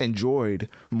enjoyed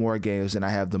more games than I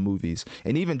have the movies.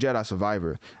 And even Jedi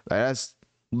Survivor, like, that's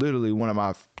literally one of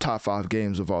my top 5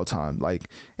 games of all time. Like,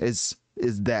 it's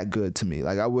that good to me.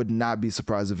 Like, I would not be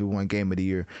surprised if it won Game of the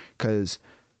Year, because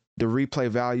the replay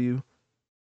value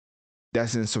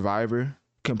that's in Survivor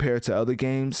compared to other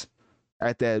games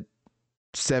at that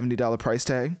 $70 price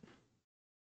tag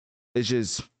is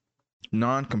just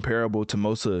non-comparable to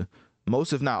most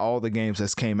if not all the games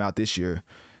that's came out this year,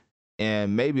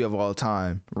 and maybe of all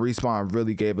time. Respawn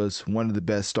really gave us one of the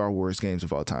best Star Wars games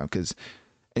of all time, because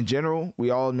in general, we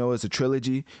all know it's a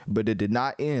trilogy, but it did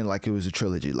not end like it was a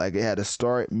trilogy. Like, it had a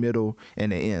start, middle,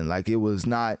 and an end. Like, it was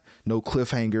not no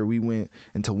cliffhanger. We went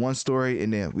into one story,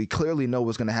 and then we clearly know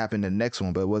what's going to happen in the next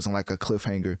one, but it wasn't like a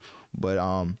cliffhanger. But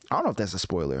I don't know if that's a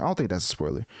spoiler. I don't think that's a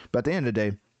spoiler. But at the end of the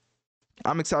day,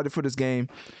 I'm excited for this game.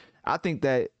 I think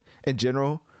that, in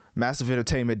general, Massive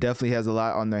Entertainment definitely has a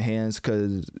lot on their hands,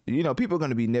 because, you know, people are going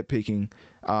to be nitpicking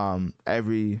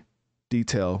every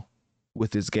detail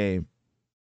with this game.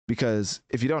 Because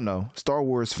if you don't know, Star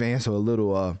Wars fans are a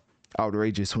little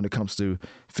outrageous when it comes to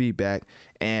feedback.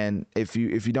 And if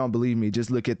you don't believe me,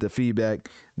 just look at the feedback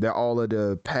that all of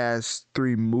the past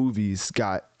 3 movies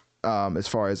got, as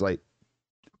far as like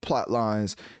plot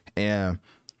lines and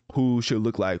who should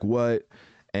look like what.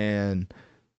 And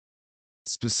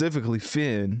specifically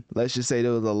Finn, let's just say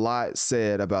there was a lot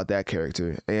said about that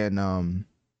character. And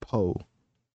Poe.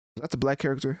 Was that the black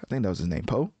character? I think that was his name,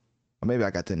 Poe. Or maybe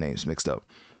I got the names mixed up.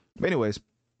 But anyways,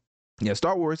 yeah,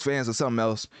 Star Wars fans are something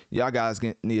else. Y'all guys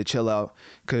need to chill out,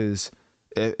 because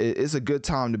it's a good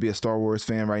time to be a Star Wars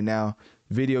fan right now.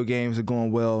 Video games are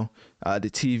going well. The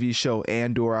TV show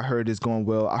Andor, I heard, is going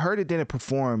well. I heard it didn't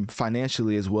perform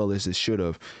financially as well as it should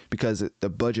have, because the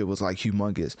budget was like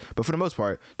humongous. But for the most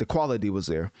part, the quality was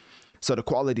there. So the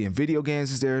quality in video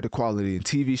games is there. The quality in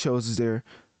TV shows is there.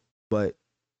 But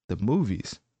the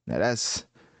movies, now that's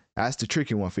the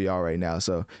tricky one for y'all right now.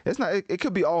 So it's not, it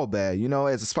could be all bad. You know,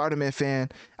 as a Spider-Man fan,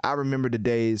 I remember the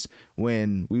days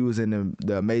when we was in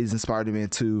the Amazing Spider-Man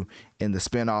 2 and the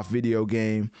spin-off video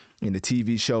game, and the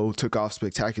TV show took off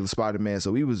Spectacular Spider-Man.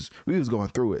 So we was going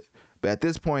through it. But at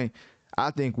this point, I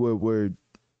think we're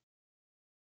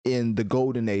in the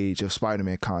golden age of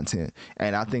Spider-Man content.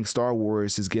 And I think Star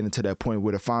Wars is getting to that point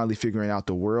where they're finally figuring out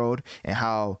the world and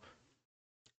how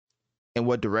and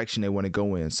what direction they want to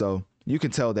go in. So you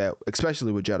can tell that,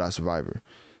 especially with Jedi Survivor.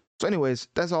 So anyways,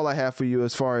 that's all I have for you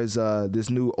as far as this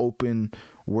new open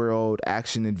world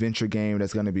action adventure game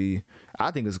that's going to be,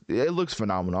 I think it looks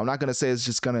phenomenal. I'm not going to say it's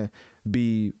just going to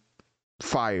be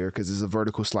fire because it's a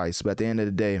vertical slice, but at the end of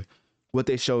the day, what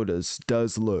they showed us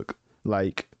does look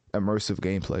like immersive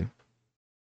gameplay.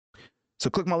 So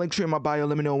click my link tree in my bio.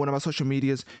 Let me know on one of my social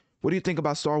medias. What do you think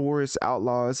about Star Wars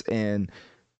Outlaws? And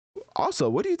also,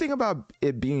 what do you think about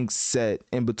it being set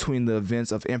in between the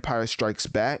events of Empire Strikes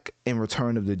Back and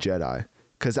Return of the Jedi?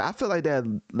 Because I feel like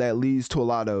that leads to a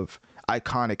lot of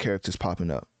iconic characters popping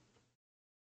up.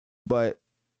 But,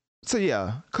 so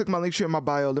yeah, click my link tree in my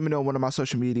bio. Let me know on one of my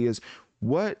social medias.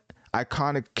 What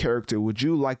iconic character would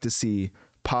you like to see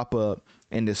pop up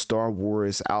in the Star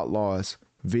Wars Outlaws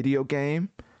video game?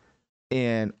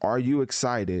 And are you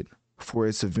excited for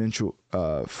its eventual,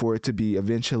 for it to be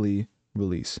eventually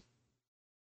released?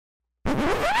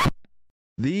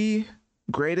 The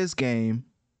greatest game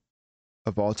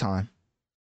of all time.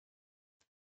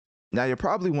 Now you're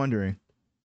probably wondering,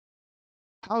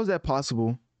 how is that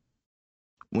possible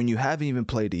when you haven't even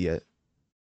played it yet?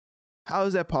 How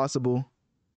is that possible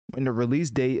when the release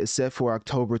date is set for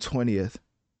October 20th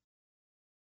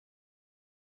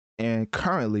and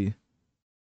currently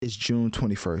it's June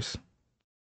 21st?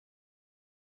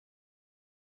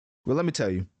 Well, let me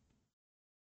tell you.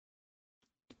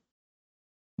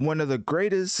 One of the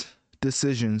greatest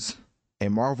decisions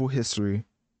in Marvel history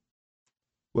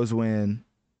was when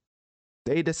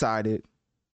they decided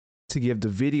to give the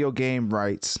video game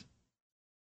rights,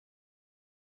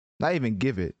 not even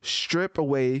give it, strip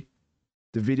away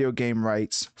the video game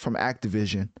rights from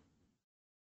Activision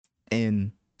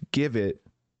and give it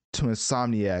to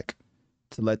Insomniac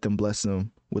to let them bless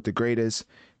them with the greatest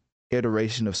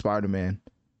iteration of Spider-Man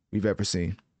we've ever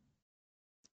seen.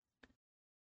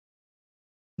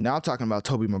 Now I'm talking about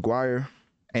Tobey Maguire,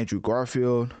 Andrew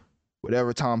Garfield,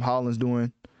 whatever Tom Holland's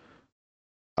doing,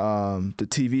 the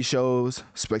TV shows,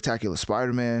 Spectacular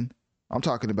Spider-Man. I'm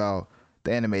talking about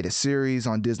the animated series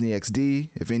on Disney XD,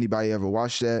 if anybody ever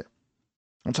watched that.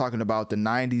 I'm talking about the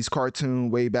 90s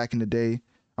cartoon way back in the day.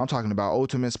 I'm talking about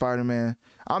Ultimate Spider-Man.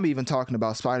 I'm even talking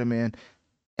about Spider-Man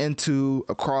Into,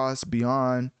 Across,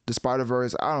 Beyond the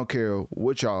Spider-Verse. I don't care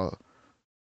what y'all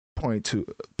point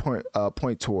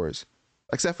towards.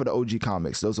 Except for the OG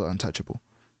comics, those are untouchable.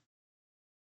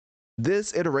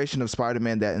 This iteration of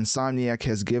Spider-Man that Insomniac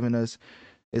has given us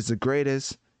is the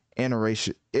greatest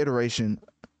iteration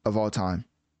of all time.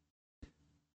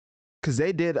 Because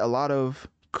they did a lot of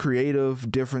creative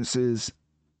differences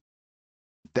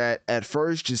that at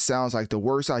first just sounds like the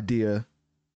worst idea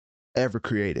ever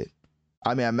created.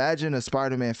 I mean, imagine a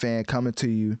Spider-Man fan coming to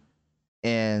you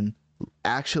and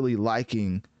actually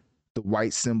liking the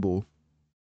white symbol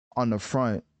on the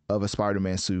front of a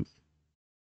Spider-Man suit.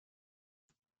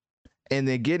 And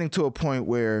then getting to a point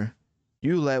where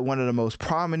you let one of the most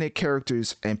prominent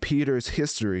characters in Peter's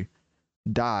history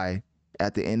die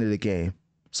at the end of the game.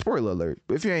 Spoiler alert.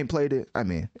 If you ain't played it, I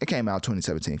mean, it came out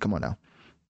 2017. Come on now.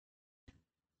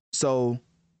 So,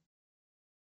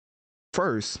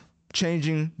 first,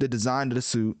 changing the design of the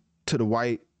suit to the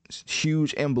white,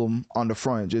 huge emblem on the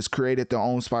front just created their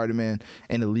own Spider-Man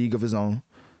in a league of his own.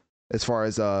 As far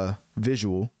as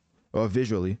visually,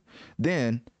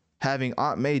 then having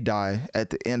Aunt May die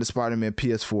at the end of Spider-Man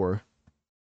PS4,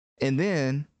 and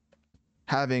then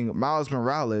having Miles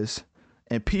Morales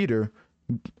and Peter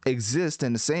exist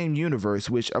in the same universe,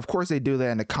 which of course they do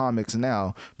that in the comics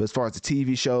now, but as far as the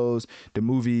TV shows, the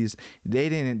movies, they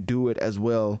didn't do it as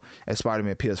well as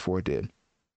Spider-Man PS4 did.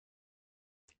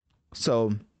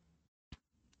 So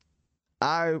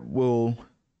I will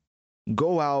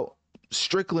go out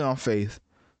strictly on faith,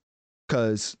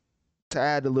 because to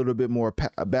add a little bit more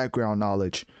background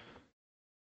knowledge,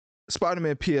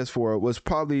 Spider-Man PS4 was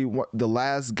probably the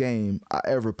last game I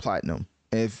ever platinum.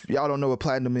 And if y'all don't know what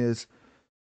platinum is,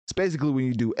 it's basically when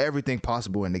you do everything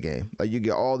possible in the game. Like, you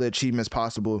get all the achievements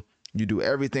possible, you do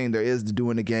everything there is to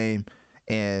do in the game,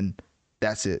 and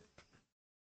that's it.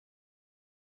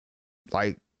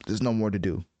 Like, there's no more to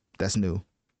do. That's new.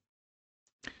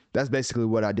 That's basically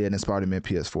what I did in Spider-Man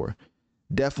PS4.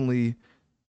 Definitely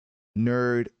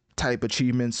nerd type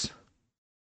achievements,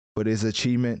 but it's an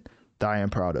achievement that I am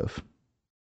proud of.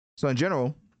 So in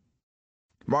general,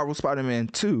 Marvel Spider-Man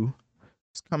 2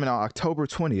 is coming out October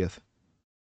 20th.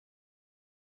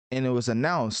 And it was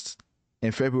announced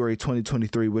in February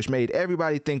 2023, which made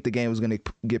everybody think the game was going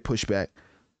to get pushed back.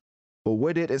 But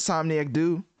what did Insomniac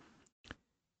do?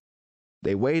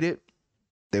 They waited,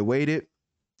 and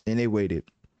they waited.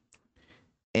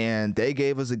 And they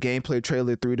gave us a gameplay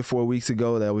trailer 3 to 4 weeks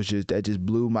ago that just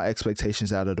blew my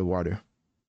expectations out of the water.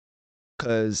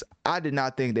 Because I did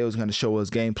not think they was going to show us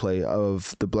gameplay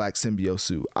of the black symbiote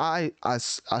suit. I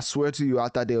swear to you, I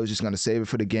thought they was just going to save it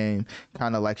for the game,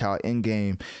 kind of like how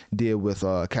Endgame did with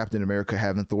Captain America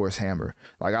having Thor's hammer.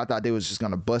 Like, I thought they was just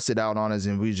going to bust it out on us,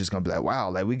 and we just going to be like, wow,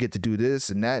 like, we get to do this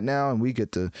and that now, and we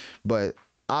get to... But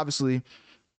obviously,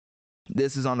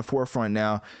 this is on the forefront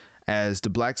now, as the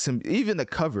black even the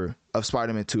cover of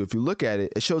Spider-Man 2, if you look at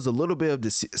it, it shows a little bit of the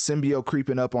symbiote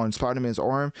creeping up on Spider-Man's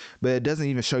arm, but it doesn't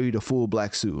even show you the full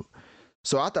black suit.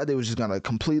 So I thought they were just going to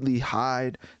completely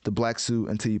hide the black suit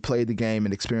until you played the game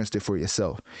and experienced it for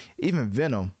yourself. Even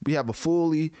Venom, we have a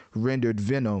fully rendered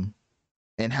Venom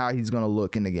and how he's going to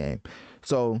look in the game.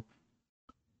 So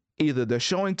either they're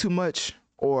showing too much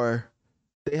or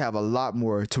they have a lot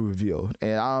more to reveal.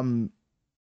 And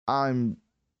I'm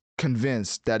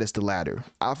convinced that it's the latter.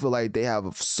 I feel like they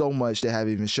have so much they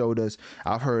haven't even showed us.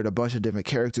 I've heard a bunch of different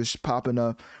characters popping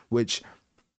up, which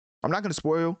I'm not going to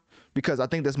spoil because I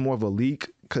think that's more of a leak.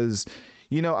 Because,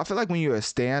 you know, I feel like when you're a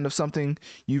stan of something,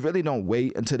 you really don't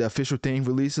wait until the official thing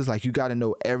releases. Like, you got to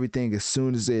know everything as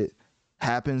soon as it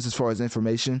happens as far as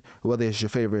information, whether it's your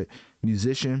favorite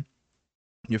musician,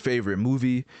 your favorite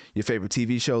movie, your favorite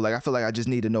TV show. Like, I feel like I just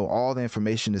need to know all the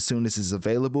information as soon as it's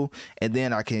available, and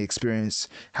then I can experience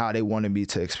how they wanted me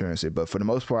to experience it. But for the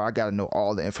most part, I got to know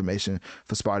all the information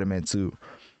for Spider-Man 2.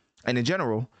 And in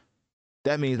general,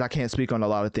 that means I can't speak on a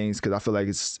lot of things because I feel like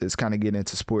it's kind of getting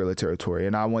into spoiler territory,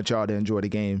 and I want y'all to enjoy the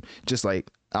game just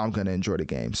like I'm going to enjoy the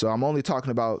game. So I'm only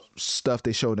talking about stuff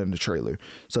they showed in the trailer.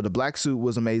 So the black suit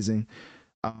was amazing.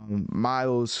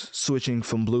 Miles switching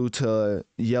from blue to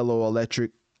yellow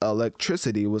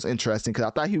electricity was interesting because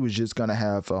I thought he was just gonna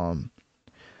have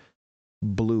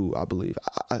blue. I believe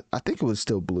I think it was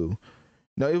still blue.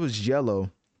 No, it was yellow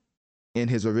in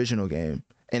his original game,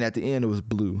 and at the end it was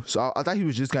blue. So I thought he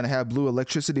was just gonna have blue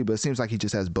electricity, but it seems like he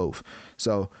just has both.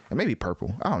 So, and maybe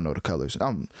purple. I don't know the colors.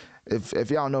 If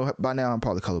y'all know by now, I'm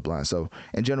probably colorblind. So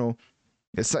in general,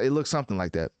 it looks something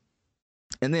like that.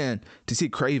 And then to see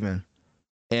Kraven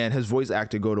and his voice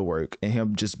actor go to work, and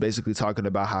him just basically talking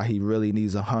about how he really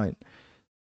needs a hunt.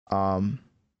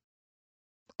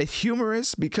 It's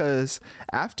humorous because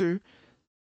after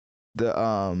the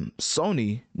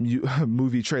Sony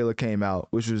movie trailer came out,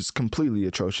 which was completely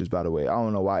atrocious, by the way. I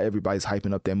don't know why everybody's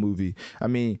hyping up that movie. I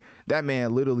mean, that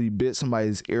man literally bit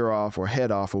somebody's ear off or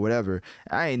head off or whatever.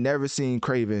 I ain't never seen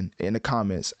Kraven in the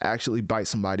comments actually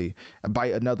bite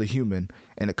another human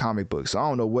in a comic book. So I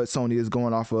don't know what Sony is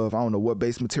going off of. I don't know what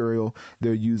base material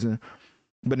they're using.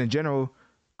 But in general,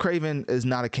 Kraven is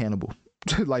not a cannibal.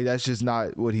 Like, that's just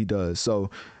not what he does. So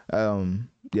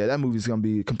yeah, that movie's gonna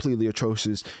be completely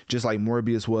atrocious, just like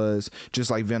Morbius was, just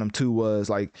like Venom 2 was.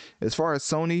 Like, as far as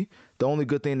Sony, the only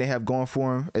good thing they have going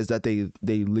for them is that they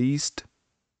leased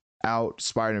out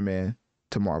Spider-Man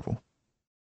to Marvel.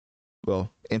 Well,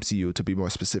 MCU to be more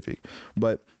specific.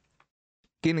 But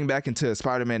getting back into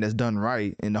Spider-Man that's done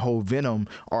right, and the whole Venom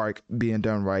arc being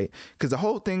done right, because the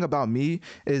whole thing about me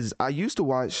is I did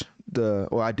watch the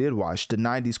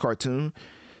 90s cartoon.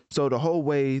 So the whole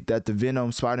way that the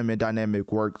Venom Spider-Man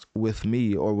dynamic worked with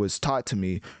me, or was taught to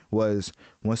me, was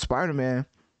when Spider-Man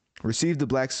received the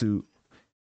black suit,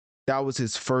 that was the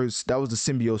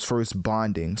symbiote's first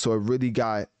bonding. So it really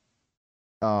got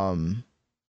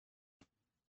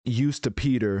used to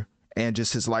Peter and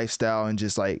just his lifestyle, and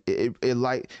just like it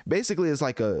like basically it's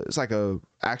like a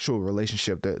actual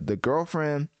relationship. The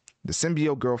girlfriend, the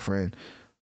symbiote girlfriend,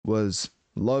 was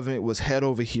head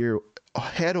over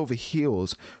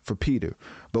heels for Peter.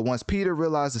 But once Peter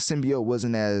realized the symbiote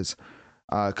wasn't as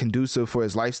conducive for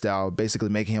his lifestyle, basically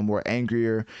making him more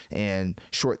angrier and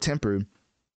short tempered.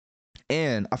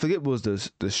 And I forget what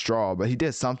was the straw, but he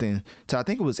did something to, I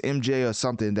think it was MJ or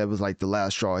something, that was like the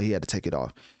last straw. He had to take it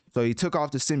off. So he took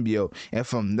off the symbiote, and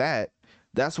from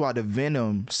that's why the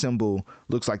Venom symbol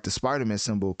looks like the Spider-Man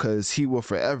symbol, because he will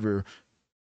forever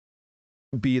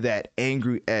be that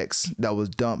angry ex that was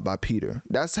dumped by Peter.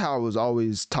 That's how it was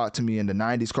always taught to me in the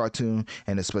 90s cartoon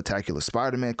and the Spectacular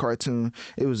Spider-Man cartoon.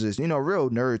 It was just, real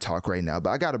nerd talk right now, but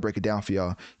I got to break it down for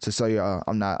y'all to show you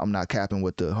I'm not capping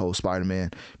with the whole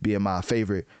Spider-Man being my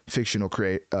favorite fictional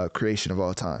creation of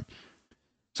all time.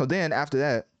 So then after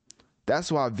that,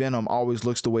 that's why Venom always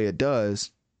looks the way it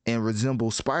does and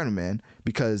resembles Spider-Man,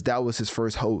 because that was his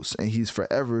first host, and he's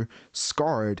forever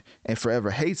scarred and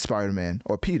forever hates Spider-Man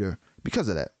or Peter because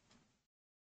of that.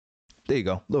 There you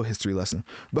go, little history lesson,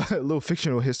 but a little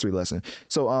fictional history lesson.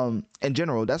 So in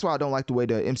general, that's why I don't like the way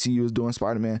the MCU is doing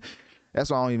Spider-Man. That's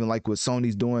why I don't even like what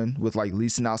Sony's doing with like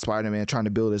leasing out Spider-Man, trying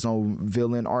to build his own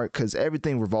villain arc, because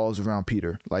everything revolves around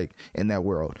Peter, like in that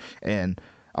world. And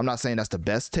I'm not saying that's the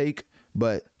best take,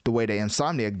 but the way that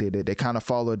Insomniac did it, they kind of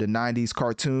followed the 90s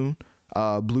cartoon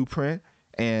blueprint,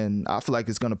 and I feel like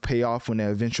it's going to pay off when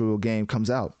the eventual game comes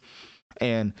out.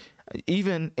 And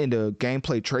even in the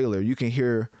gameplay trailer, you can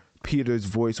hear Peter's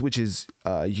voice, which is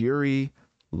Yuri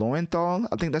Lowenthal.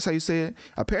 I think that's how you say it.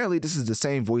 Apparently, this is the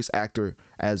same voice actor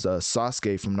as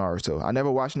Sasuke from Naruto. I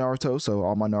never watched Naruto, so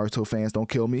all my Naruto fans don't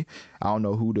kill me. I don't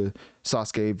know who the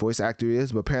Sasuke voice actor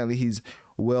is, but apparently he's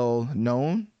well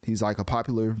known. He's like a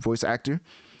popular voice actor.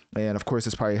 And of course,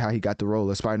 that's probably how he got the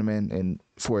role of Spider-Man and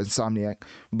for Insomniac.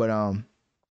 But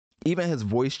even his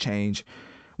voice change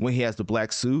when he has the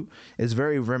black suit is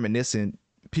very reminiscent.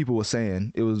 People were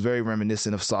saying it was very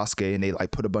reminiscent of Sasuke, and they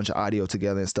like put a bunch of audio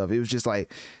together and stuff. It was just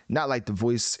like, not like the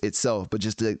voice itself, but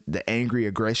just the angry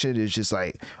aggression is just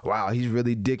like, wow, he's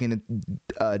really digging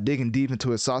deep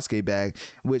into his Sasuke bag,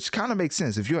 which kind of makes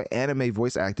sense. If you're an anime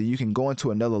voice actor, you can go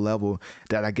into another level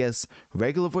that I guess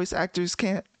regular voice actors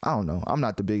can't. I don't know. I'm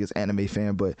not the biggest anime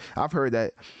fan, but I've heard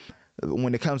that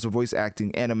when it comes to voice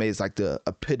acting, anime is like the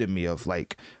epitome of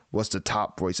like what's the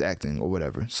top voice acting or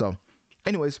whatever. So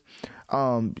anyways,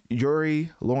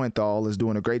 Yuri Lowenthal is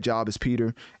doing a great job as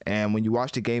Peter, and when you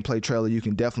watch the gameplay trailer, you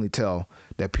can definitely tell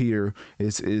that Peter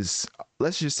is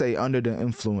let's just say under the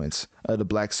influence of the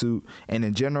black suit. And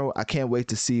in general, I can't wait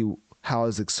to see how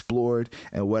it's explored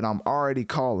and what I'm already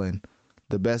calling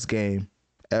the best game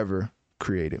ever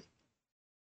created.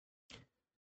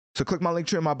 So click my link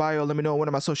tree in my bio. Let me know on one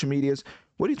of my social medias.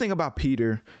 What do you think about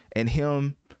Peter and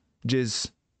him,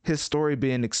 just his story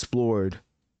being explored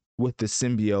with the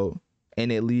symbiote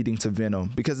and it leading to Venom?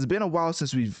 Because it's been a while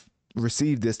since we've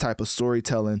received this type of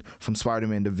storytelling from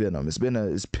Spider-Man to Venom. It's been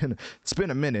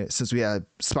a minute since we had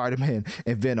Spider-Man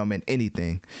and Venom and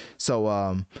anything.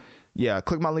 So yeah,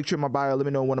 click my link tree in my bio. Let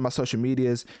me know on one of my social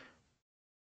medias.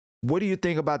 What do you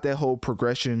think about that whole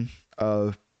progression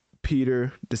of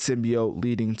Peter the symbiote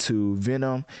leading to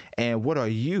Venom, and what are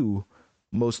you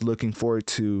most looking forward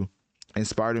to in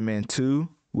Spider-Man 2,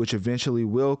 which eventually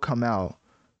will come out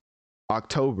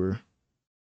October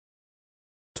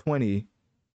 20th,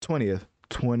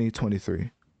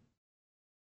 2023.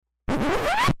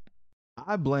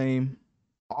 I blame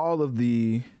all of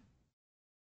the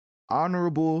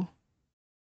honorable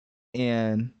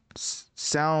and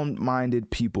sound-minded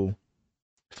people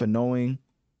for knowing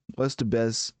what's the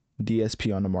best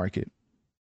DSP on the market.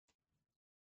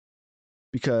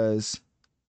 Because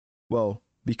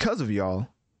of y'all,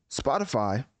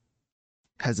 Spotify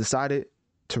has decided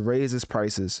to raise its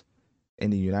prices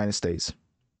in the United States.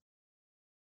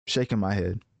 Shaking my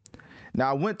head.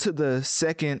 Now, I went to the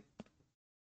second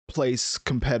place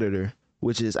competitor,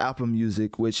 which is Apple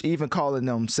Music, which even calling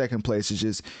them second place is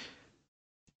just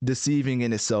deceiving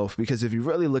in itself, because if you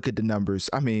really look at the numbers,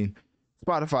 I mean,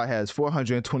 Spotify has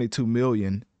 422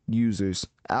 million users.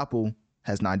 Apple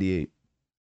has 98.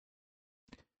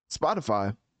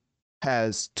 Spotify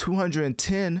has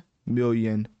 210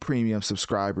 million premium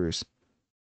subscribers.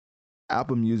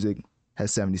 Apple Music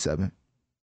has 77.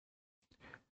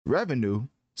 Revenue,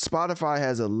 Spotify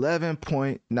has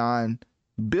 11.9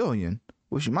 billion,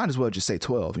 which you might as well just say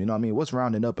 12. You know what I mean? What's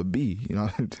rounding up a B? You know,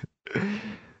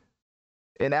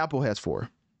 and Apple has 4.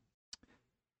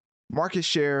 Market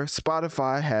share,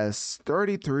 Spotify has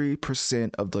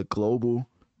 33% of the global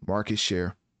market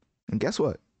share. And guess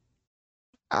what?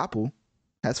 Apple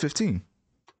has 15.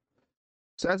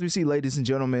 So as we see, ladies and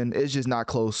gentlemen, it's just not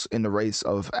close in the race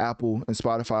of Apple and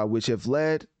Spotify, which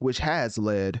has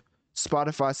led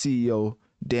Spotify CEO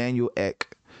Daniel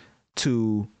Ek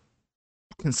to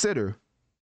consider,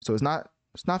 so it's not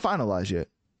finalized yet,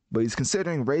 but he's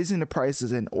considering raising the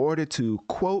prices in order to,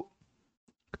 quote,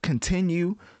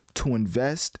 continue to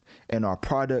invest in our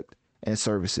product and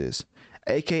services,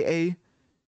 aka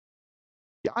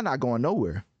y'all not going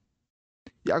nowhere.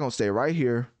 Y'all gonna stay right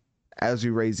here as we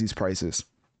raise these prices.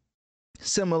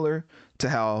 Similar to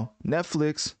how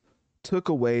Netflix took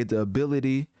away the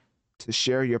ability to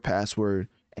share your password,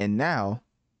 and now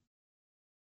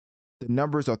the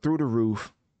numbers are through the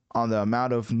roof on the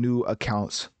amount of new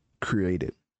accounts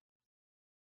created.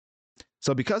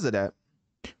 So because of that,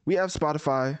 we have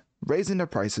Spotify raising their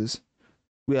prices.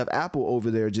 We have Apple over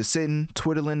there just sitting,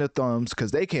 twiddling their thumbs because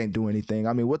they can't do anything.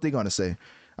 I mean, what they gonna say?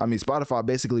 I mean, Spotify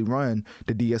basically run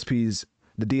the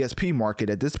DSP market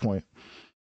at this point.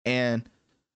 And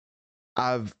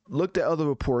I've looked at other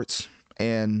reports,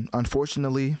 and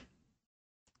unfortunately,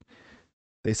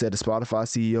 they said the Spotify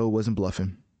CEO wasn't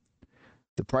bluffing.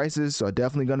 The prices are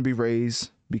definitely going to be raised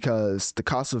because the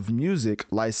cost of music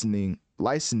licensing,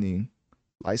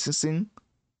 my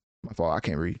fault, I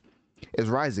can't read, is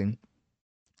rising.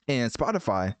 And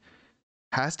Spotify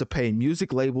has to pay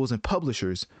music labels and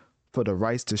publishers for the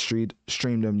rights to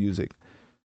stream their music.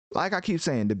 Like I keep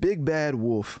saying, the big bad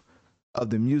wolf of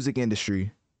the music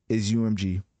industry is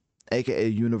UMG, aka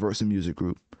Universal Music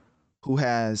Group, who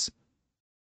has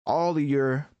all of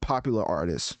your popular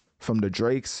artists, from the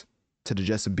Drakes to the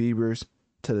Justin Biebers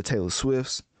to the Taylor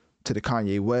Swifts to the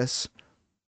Kanye Wests.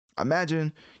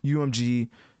 Imagine UMG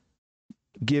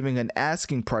giving an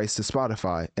asking price to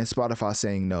Spotify and Spotify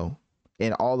saying no,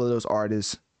 and all of those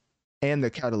artists and their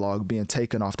catalog being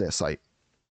taken off that site.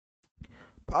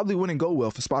 Probably wouldn't go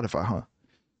well for Spotify, huh?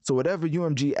 So whatever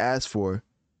UMG asks for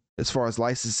as far as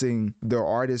licensing their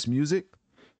artists' music,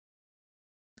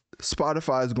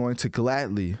 Spotify is going to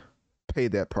gladly pay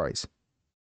that price.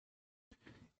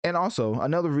 And also,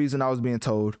 another reason I was being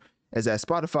told is that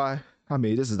Spotify, I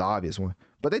mean, this is the obvious one,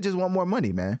 but they just want more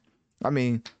money, man. I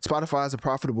mean, Spotify is a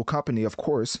profitable company, of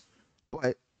course,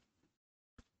 but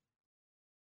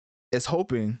it's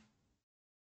hoping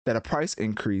that a price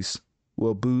increase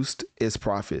will boost its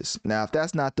profits. Now, if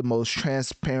that's not the most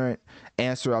transparent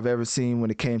answer I've ever seen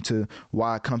when it came to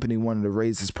why a company wanted to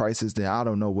raise its prices, then I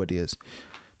don't know what is.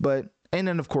 And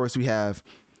then, of course, we have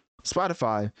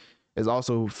Spotify is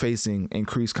also facing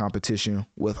increased competition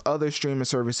with other streaming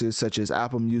services such as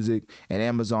Apple Music and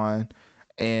Amazon.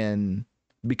 And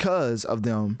because of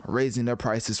them raising their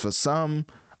prices for some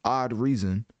odd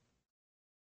reason,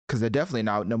 because they're definitely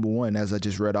not number one, as I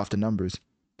just read off the numbers,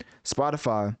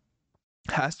 Spotify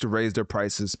has to raise their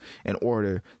prices in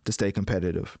order to stay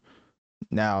competitive.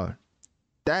 Now,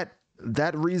 that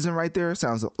reason right there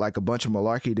sounds like a bunch of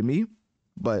malarkey to me,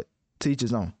 but to each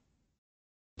his own.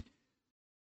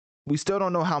 We still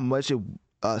don't know how much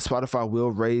Spotify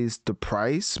will raise the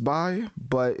price by,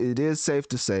 but it is safe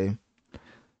to say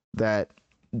that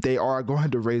they are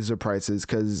going to raise their prices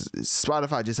because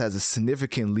Spotify just has a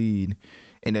significant lead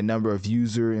in the number of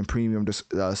user and premium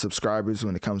subscribers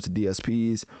when it comes to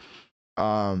DSPs.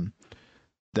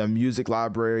 The music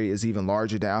library is even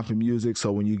larger than Apple Music.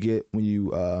 So when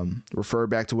you refer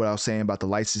back to what I was saying about the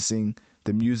licensing,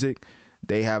 the music,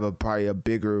 they have probably a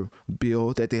bigger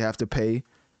bill that they have to pay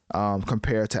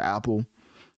compared to Apple.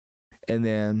 And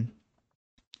then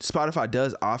Spotify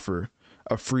does offer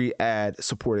a free ad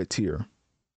supported tier.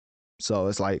 So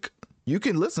it's like you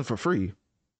can listen for free.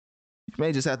 You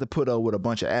may just have to put up with a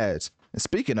bunch of ads. And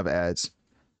speaking of ads,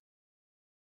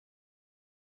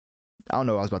 I don't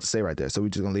know what I was about to say right there, so we're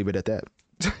just gonna leave it at that.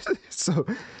 So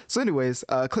anyways,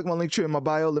 click my link tree in my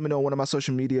bio. Let me know on one of my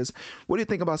social medias. What do you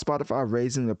think about Spotify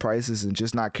raising the prices and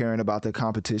just not caring about the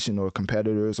competition or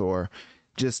competitors or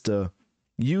just the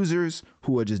users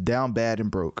who are just down bad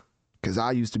and broke? Because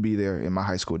I used to be there in my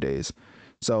high school days.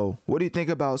 So what do you think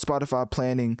about Spotify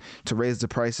planning to raise the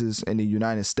prices in the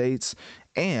United States?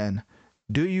 And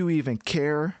do you even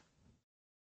care?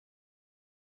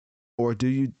 Or do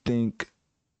you think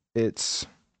it's...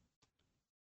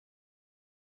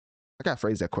 I gotta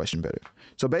phrase that question better.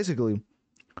 So basically,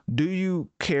 do you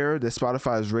care that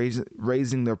Spotify is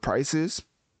raising their prices?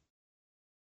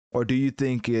 Or do you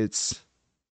think it's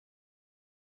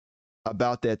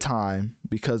about that time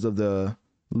because of the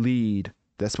lead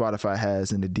that Spotify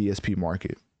has in the DSP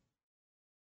market?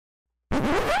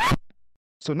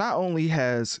 So not only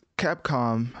has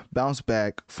Capcom bounced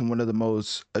back from one of the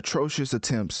most atrocious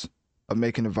attempts of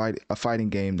making a fighting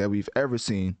game that we've ever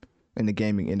seen in the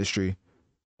gaming industry,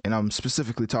 and I'm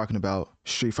specifically talking about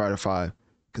Street Fighter 5,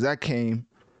 because that came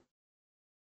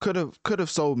could have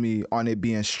sold me on it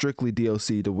being strictly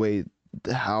DLC, the way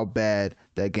how bad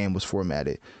that game was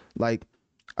formatted. Like,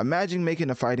 imagine making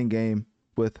a fighting game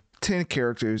with 10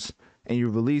 characters and you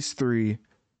release 3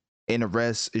 and the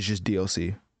rest is just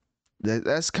DLC.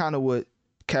 That's kind of what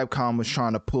Capcom was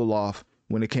trying to pull off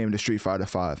when it came to Street Fighter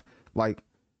 5. Like,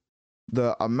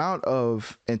 the amount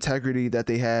of integrity that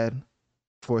they had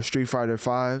for Street Fighter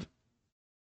 5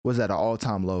 was at an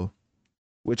all-time low,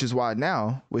 which is why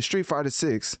now with Street Fighter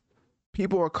 6,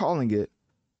 people are calling it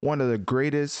one of the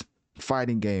greatest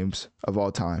fighting games of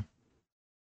all time.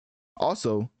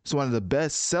 Also, it's one of the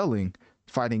best-selling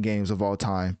fighting games of all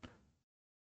time,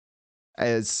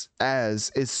 as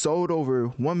it's sold over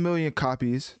 1 million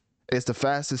copies. It's the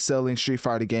fastest selling Street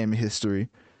Fighter game in history,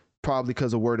 probably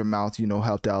because of word of mouth,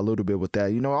 helped out a little bit with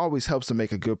that. It always helps to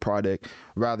make a good product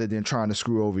rather than trying to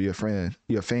screw over your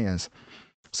fans.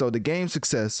 So the game's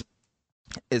success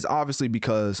is obviously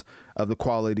because of the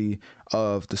quality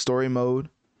of the story mode,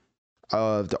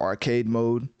 of the arcade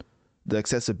mode, the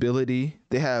accessibility.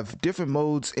 They have different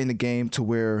modes in the game to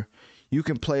where you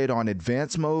can play it on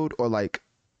advanced mode, or, like,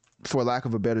 for lack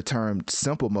of a better term,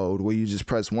 simple mode, where you just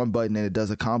press one button and it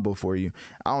does a combo for you.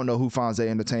 I don't know who finds that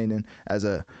entertaining as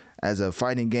a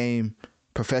fighting game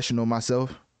professional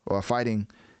myself, or a fighting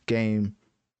game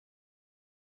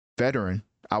veteran,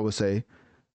 I would say.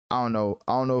 I don't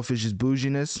know if it's just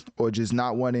bouginess or just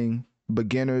not wanting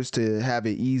beginners to have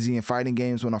it easy in fighting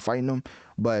games when I'm fighting them,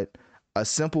 but a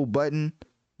simple button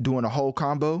doing a whole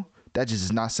combo, that just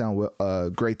does not sound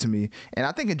great to me. And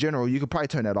I think in general, you could probably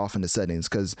turn that off in the settings,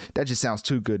 because that just sounds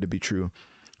too good to be true.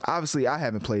 Obviously, I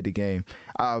haven't played the game.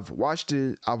 I've watched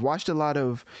a lot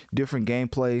of different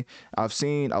gameplay. I've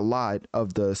seen a lot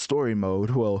of the story mode.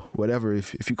 Well, whatever,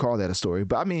 if you call that a story.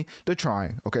 But I mean, they're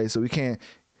trying. Okay, so we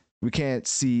can't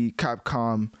see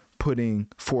Capcom putting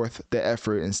forth the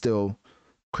effort and still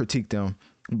critique them.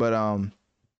 But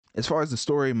as far as the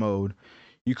story mode,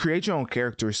 you create your own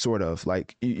character, sort of.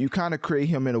 Like, you kind of create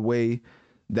him in a way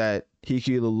that he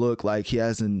could either look like he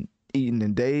hasn't eaten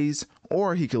in days,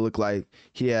 or he could look like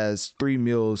he has 3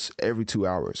 meals every 2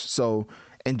 hours. So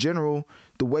in general,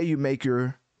 the way you make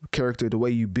your character, the way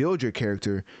you build your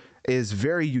character, is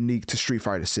very unique to Street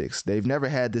Fighter 6. They've never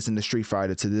had this in the Street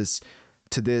Fighter to this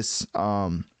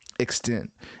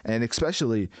extent, and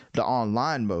especially the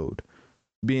online mode,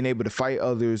 being able to fight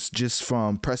others just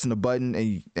from pressing a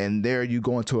button, and there you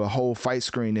go into a whole fight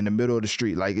screen in the middle of the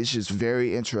street. Like, it's just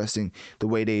very interesting the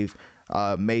way they've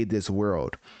made this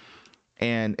world.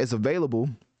 And it's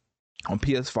available on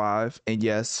PS5 and,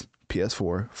 yes,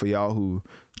 PS4 for y'all who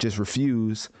just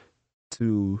refuse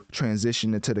to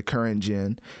transition into the current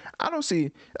gen.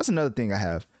 That's another thing I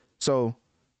have. So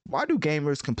why do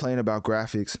gamers complain about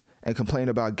graphics and complain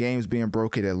about games being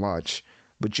broken at launch,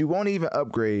 but you won't even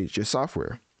upgrade your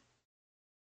software?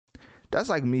 That's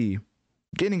like me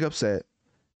getting upset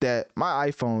that my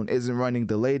iPhone isn't running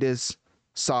the latest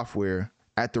software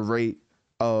at the rate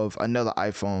of another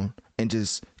iPhone, and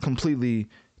just completely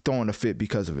throwing a fit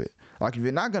because of it. Like, if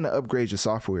you're not going to upgrade your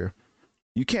software,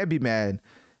 you can't be mad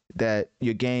that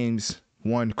your games,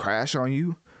 one, crash on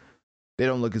you, they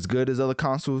don't look as good as other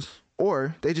consoles,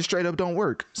 or they just straight up don't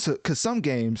work. So, because some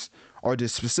games are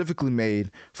just specifically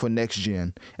made for next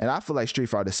gen, and I feel like Street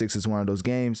Fighter 6 is one of those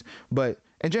games. But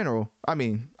in general, I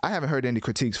mean, I haven't heard any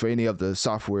critiques for any of the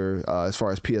software as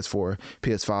far as PS4,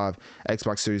 PS5,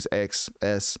 Xbox Series X,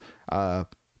 S,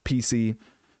 PC.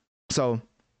 So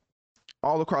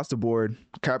all across the board,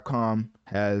 Capcom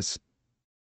has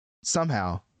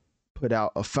somehow put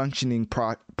out a functioning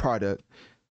product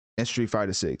in Street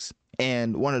Fighter 6.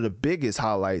 And one of the biggest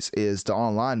highlights is the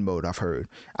online mode, I've heard.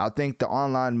 I think the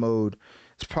online mode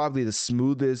is probably the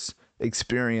smoothest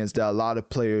experience that a lot of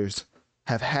players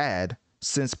have had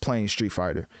since playing Street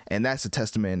Fighter. And that's a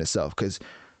testament in itself, because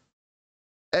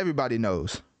everybody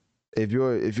knows, if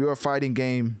you're a fighting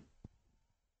game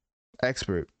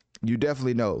expert, you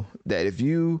definitely know that if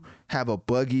you have a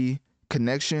buggy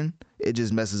connection, it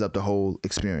just messes up the whole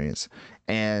experience.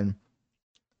 And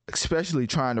especially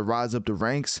trying to rise up the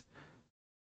ranks,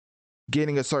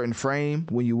 getting a certain frame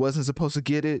when you wasn't supposed to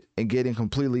get it, and getting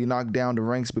completely knocked down the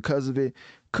ranks because of it,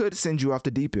 could send you off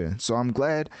the deep end. So I'm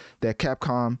glad that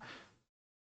Capcom,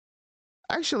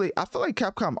 actually, I feel like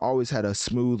Capcom always had a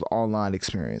smooth online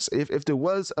experience. If there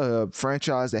was a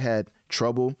franchise that had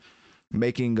trouble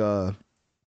making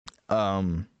I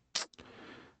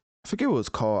forget what it's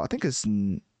called.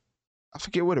 I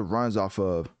forget what it runs off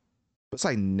of. It's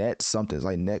like net something. It's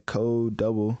like net code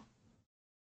double.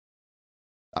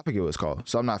 I forget what it's called.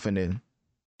 So I'm not finna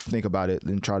think about it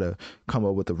and try to come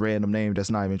up with a random name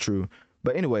that's not even true.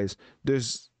 But anyways,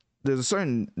 there's a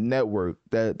certain network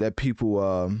that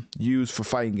people use for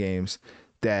fighting games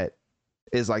that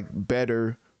is like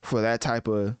better for that type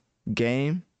of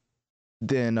game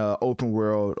than open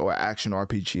world or action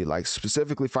RPG. Like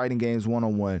specifically fighting games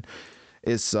 1-on-1.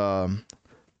 It's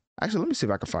actually, let me see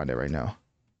if I can find it right now.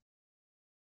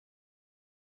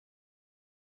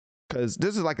 Because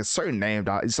this is like a certain name,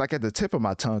 dog. It's like at the tip of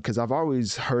my tongue because I've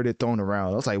always heard it thrown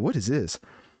around. I was like, what is this?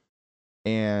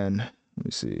 And let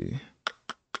me see.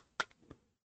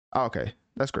 Oh, okay,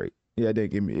 that's great. Yeah, it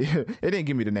didn't give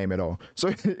me the name at all.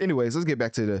 So anyways, let's get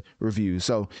back to the review.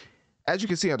 So as you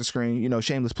can see on the screen,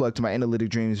 shameless plug to my Analytic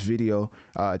Dreams video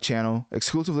channel,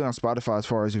 exclusively on Spotify as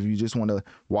far as if you just want to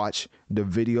watch the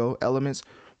video elements.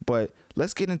 But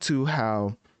let's get into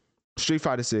how Street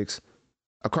Fighter 6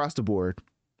 across the board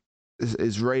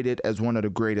is rated as one of the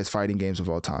greatest fighting games of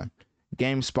all time.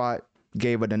 GameSpot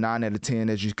gave it a 9 out of 10,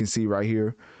 as you can see right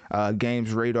here.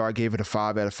 Games Radar gave it a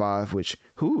 5 out of 5, which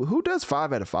who does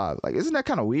 5 out of 5? Like, isn't that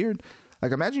kind of weird?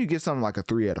 Like, imagine you get something like a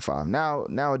 3 out of 5. Now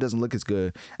it doesn't look as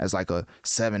good as like a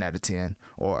 7 out of 10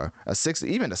 or a 6.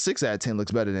 Even a 6 out of 10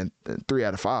 looks better than 3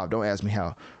 out of 5. Don't ask me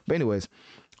how. But anyways,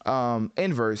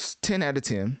 Inverse 10 out of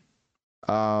 10.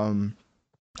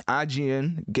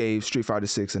 IGN gave Street Fighter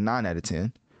 6 a 9 out of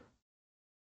 10.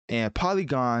 And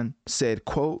Polygon said,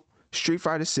 quote, Street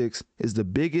Fighter 6 is the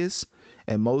biggest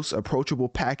and most approachable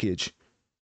package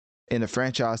in the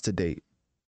franchise to date.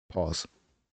 Pause.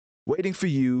 Waiting for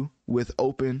you with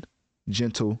open,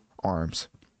 gentle arms.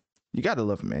 You gotta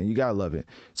love it, man. You gotta love it.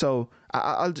 So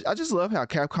I just love how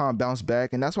Capcom bounced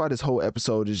back, and that's why this whole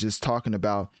episode is just talking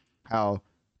about how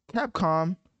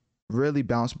Capcom really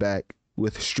bounced back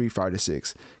with Street Fighter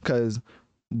 6. Because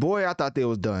boy, I thought they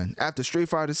was done. After Street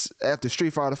Fighter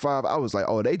 5, I was like,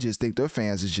 oh, they just think their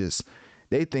fans are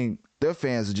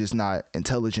just not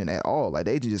intelligent at all. Like,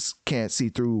 they just can't see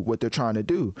through what they're trying to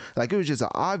do. Like, it was just an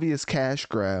obvious cash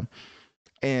grab.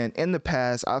 And in the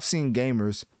past, I've seen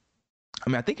gamers,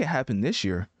 I think it happened this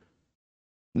year.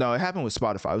 No, it happened with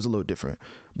Spotify. It was a little different.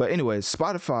 But anyways,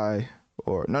 Spotify,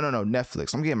 or no,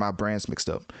 Netflix. I'm getting my brands mixed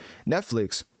up.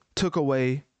 Netflix took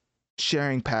away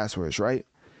sharing passwords, right?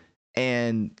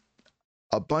 And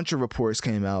a bunch of reports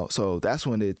came out. So that's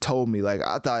when it told me, like,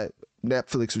 I thought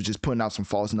Netflix was just putting out some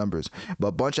false numbers, but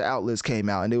a bunch of outlets came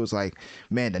out and it was like,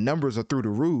 man, the numbers are through the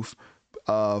roof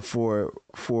for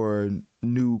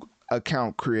new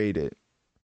account created.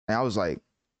 And I was like,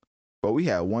 but we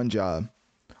had one job.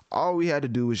 All we had to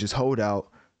do was just hold out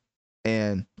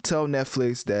and tell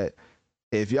Netflix that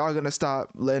if y'all gonna stop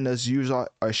letting us use or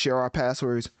share our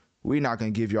passwords, we're not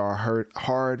gonna give y'all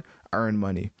hard earned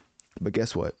money. But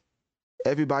guess what?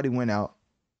 Everybody went out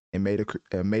and made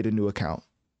a new account.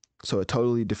 So it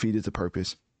totally defeated the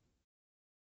purpose.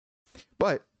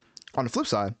 But on the flip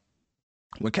side,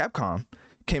 when Capcom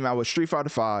came out with Street Fighter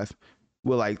 5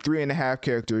 with like 3.5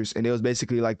 characters, and it was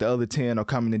basically like the other 10 are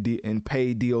coming in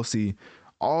paid DLC,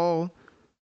 all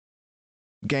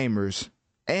gamers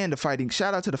and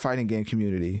shout out to the fighting game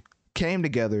community, came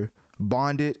together,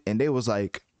 bonded, and they was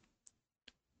like,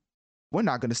 we're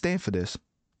not going to stand for this.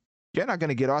 You're not going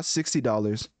to get our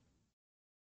 $60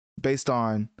 based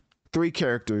on 3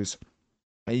 characters,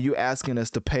 and you asking us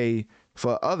to pay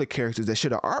for other characters that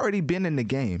should have already been in the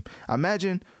game.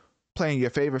 Imagine playing your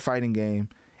favorite fighting game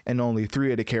and only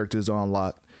 3 of the characters are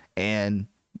unlocked, and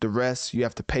the rest you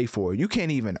have to pay for. You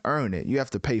can't even earn it. You have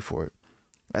to pay for it.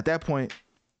 At that point,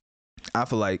 I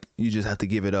feel like you just have to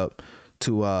give it up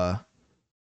to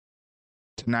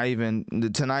not even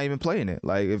playing it.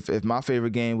 Like, if my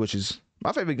favorite game, which is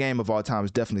my favorite game of all time,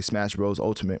 is definitely Smash Bros.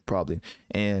 Ultimate, probably.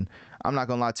 And I'm not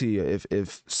gonna lie to you,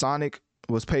 if Sonic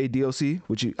was paid DLC,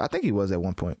 which I think he was at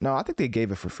one point. No, I think they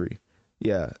gave it for free.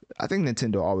 Yeah, I think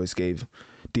Nintendo always gave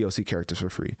DLC characters for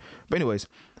free. But anyways,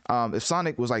 if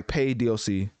Sonic was like paid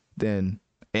DLC, then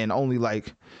and only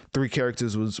like 3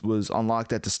 characters was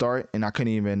unlocked at the start, and I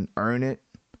couldn't even earn it.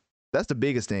 That's the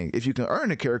biggest thing. If you can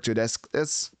earn a character,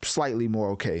 that's slightly more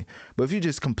okay. But if you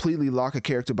just completely lock a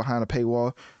character behind a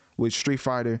paywall, which Street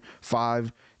Fighter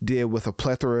 5 did with a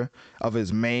plethora of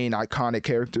his main iconic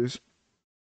characters,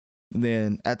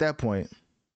 then at that point,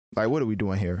 like, what are we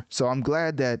doing here? So I'm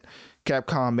glad that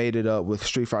Capcom made it up with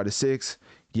Street Fighter 6.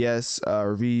 Yes,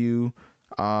 Ryu,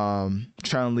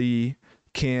 Chun-Li,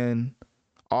 Ken,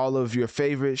 all of your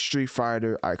favorite Street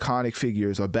Fighter iconic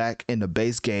figures are back in the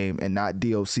base game and not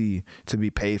DLC to be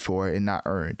paid for and not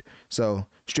earned. So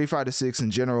Street Fighter 6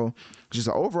 in general, just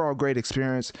an overall great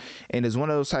experience, and is one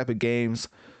of those type of games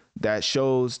that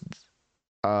shows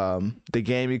the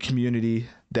gaming community,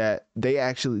 that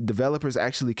developers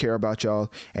actually care about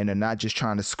y'all and they're not just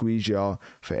trying to squeeze y'all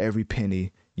for every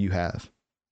penny you have.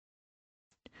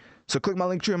 So click my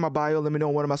link tree in my bio. Let me know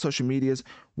on one of my social medias.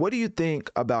 What do you think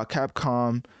about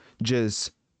Capcom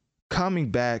just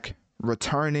coming back,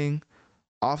 returning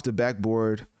off the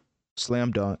backboard,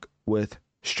 slam dunk with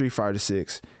Street Fighter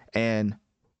 6? And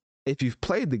if you've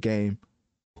played the game,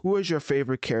 who is your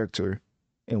favorite character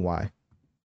and why?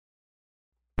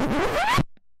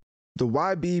 The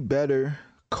YB Better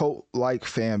cult-like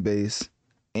fan base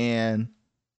and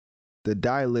the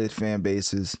Die-Lit fan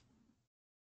bases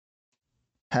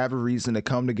have a reason to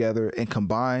come together and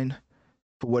combine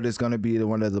for what is going to be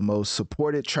one of the most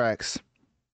supported tracks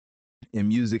in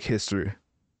music history.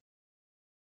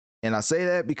 And I say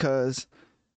that because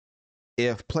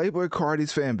if Playboi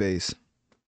Carti's fan base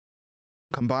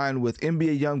combined with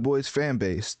NBA YoungBoy's fan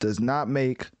base does not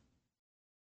make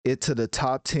it to the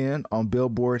top 10 on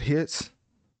Billboard hits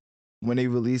when they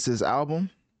release this album,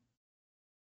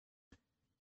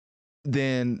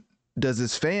 then does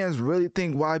his fans really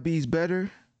think YB's better?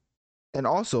 And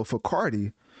also for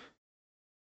Carti,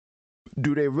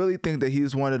 do they really think that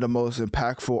he's one of the most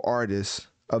impactful artists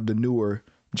of the newer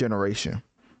generation?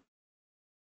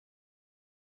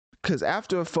 Because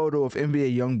after a photo of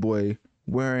NBA YoungBoy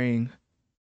wearing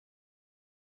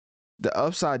the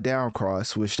upside down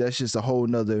cross, which that's just a whole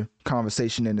nother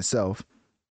conversation in itself,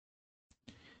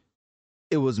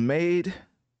 it was made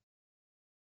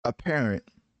apparent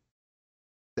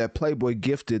that Playboy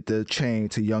gifted the chain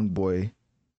to YoungBoy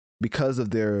because of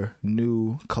their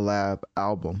new collab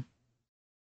album.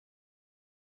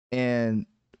 And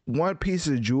one piece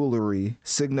of jewelry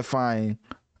signifying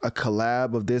a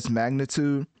collab of this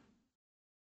magnitude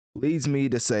leads me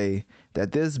to say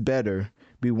that this better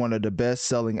be one of the best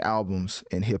selling albums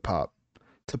in hip hop.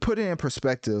 To put it in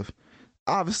perspective,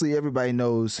 obviously everybody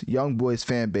knows YoungBoy's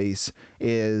fan base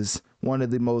is one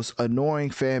of the most annoying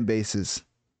fan bases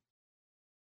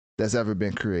that's ever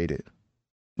been created.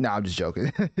 Nah, I'm just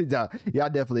joking. Y'all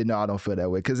definitely know I don't feel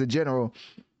that way. Because in general,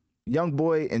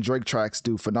 YoungBoy and Drake tracks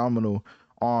do phenomenal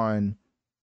on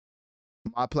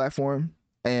my platform.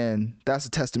 And that's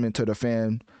a testament to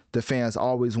the fans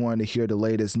always wanting to hear the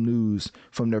latest news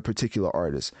from their particular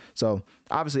artist. So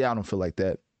obviously I don't feel like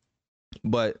that.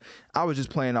 But I was just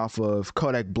playing off of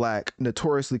Kodak Black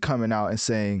notoriously coming out and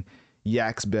saying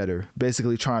Yak's better.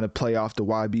 Basically trying to play off the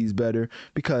YB's better,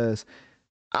 because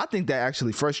I think that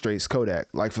actually frustrates Kodak.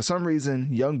 Like, for some reason,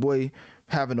 YoungBoy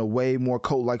having a way more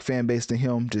cult-like fan base than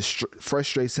him just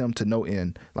frustrates him to no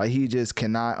end. Like, he just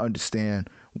cannot understand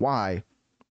why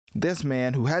this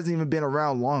man, who hasn't even been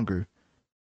around longer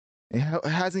and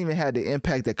hasn't even had the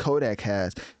impact that Kodak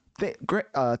has,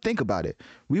 think about it.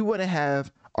 We wouldn't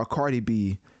have a Cardi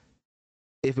B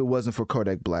if it wasn't for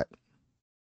Kodak Black.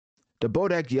 The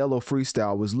Bodak Yellow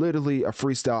freestyle was literally a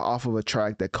freestyle off of a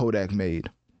track that Kodak made.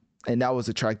 And that was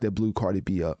a track that blew Cardi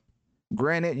B up.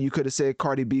 Granted, you could have said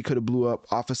Cardi B could have blew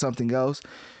up off of something else,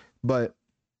 but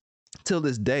till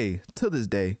this day,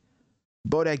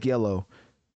 Bodak Yellow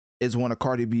is one of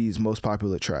Cardi B's most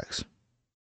popular tracks.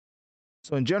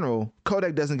 So in general,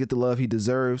 Kodak doesn't get the love he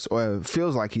deserves, or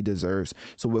feels like he deserves.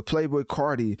 So with Playboi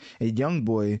Carti and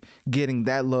YoungBoy getting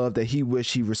that love that he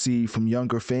wished he received from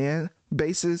younger fan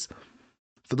bases,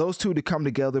 for those two to come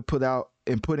together, putting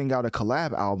out a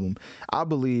collab album, I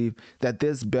believe that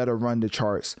this better run the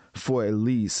charts for at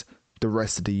least the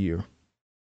rest of the year.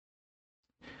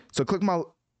 So click my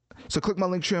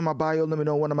link tree in my bio. Let me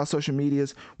know on one of my social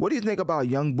medias. What do you think about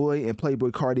YoungBoy and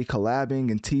Playboi Carti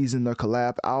collabing and teasing their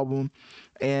collab album?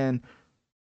 And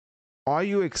are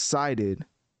you excited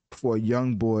for a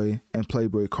YoungBoy and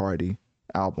Playboi Carti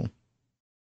album?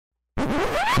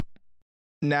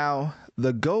 Now,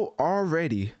 the GOAT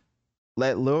already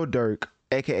let Lil Durk,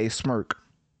 aka Smirk,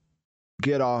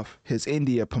 get off his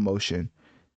India promotion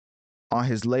on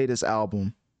his latest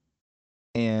album.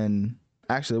 And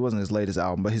actually, it wasn't his latest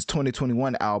album, but his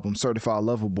 2021 album, Certified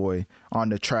Lover Boy, on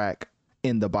the track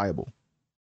In the Bible.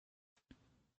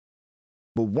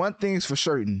 But one thing's for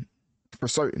certain,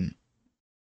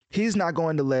 he's not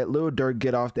going to let Lil Durk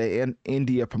get off that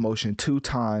India promotion 2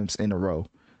 times in a row.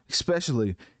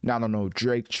 Especially not on no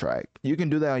Drake track. You can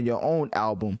do that on your own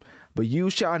album, but you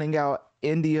shouting out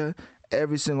India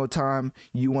every single time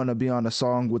you want to be on a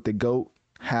song with the GOAT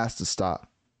has to stop.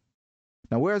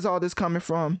 Now, where's all this coming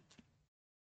from?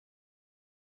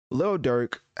 Lil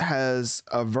Durk has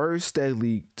a verse that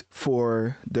leaked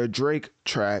for the Drake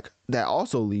track that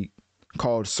also leaked,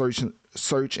 called Search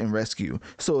and Rescue.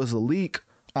 So it's a leak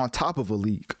on top of a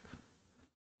leak.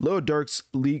 Lil Durk's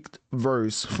leaked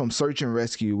verse from Search and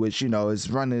Rescue, which, you know, is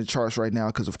running the charts right now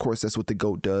because, of course, that's what the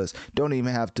GOAT does. Don't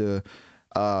even have to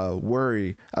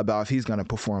worry about if he's going to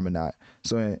perform or not.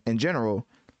 So in general,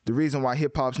 the reason why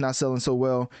hip-hop's not selling so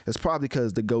well is probably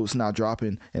because the GOAT's not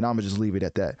dropping, and I'm going to just leave it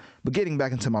at that. But getting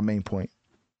back into my main point,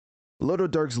 Lil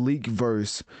Durk's leaked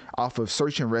verse off of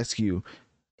Search and Rescue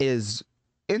is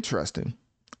interesting.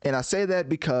 And I say that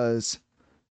because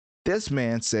this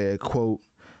man said, quote,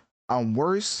 "I'm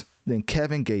worse than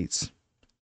Kevin Gates.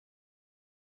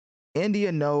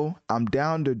 India know I'm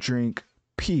down to drink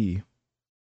P.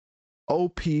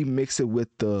 OP mix it with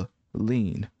the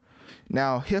lean."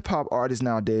 Now, hip hop artists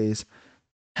nowadays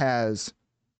has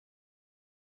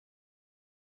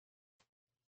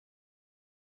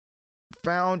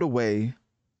found a way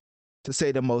to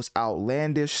say the most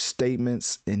outlandish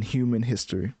statements in human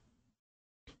history.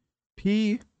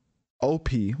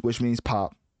 P-O-P, which means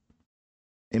pop,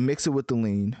 and mix it with the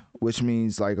lean, which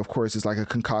means, like, of course, it's like a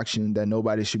concoction that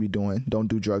nobody should be doing. Don't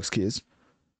do drugs, kids.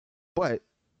 But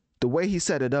the way he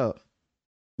set it up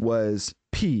was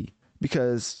P,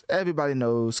 because everybody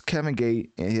knows Kevin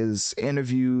Gates in his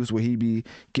interviews where he be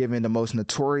giving the most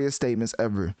notorious statements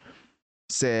ever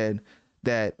said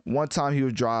that one time he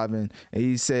was driving and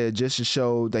he said just to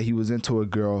show that he was into a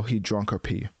girl, he drunk her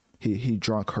pee. He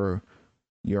drunk her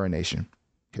urination,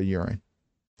 her urine.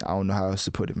 I don't know how else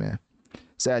to put it, man.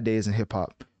 Sad days in hip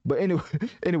hop. But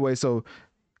anyway, so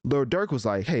Lil Durk was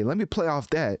like, hey, let me play off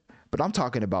that, but I'm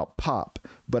talking about pop.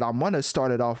 But I'm gonna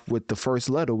start it off with the first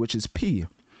letter, which is P.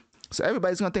 So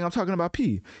everybody's gonna think I'm talking about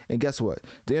P. And guess what?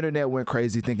 The internet went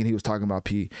crazy thinking he was talking about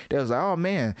P. They was like, oh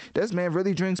man, this man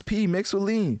really drinks P mixed with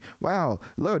lean. Wow,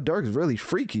 Lil Durk's really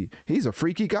freaky. He's a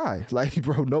freaky guy. Like,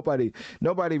 bro, nobody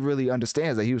really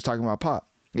understands that he was talking about pop.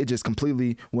 It just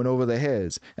completely went over their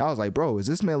heads. And I was like, bro, is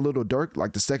this man Lil Durk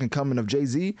like the second coming of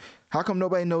Jay-Z? How come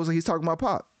nobody knows that he's talking about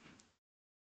pop?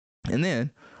 And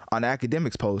then on the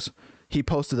academics post, he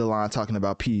posted a line talking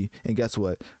about P, and guess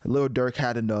what? Lil Durk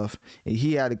had enough, and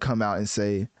he had to come out and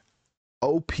say,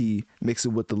 OP, mix it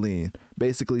with the lean,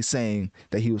 basically saying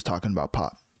that he was talking about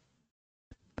pop.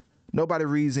 Nobody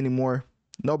reads anymore.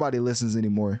 Nobody listens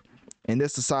anymore. In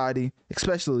this society,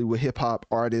 especially with hip-hop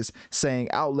artists saying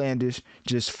outlandish,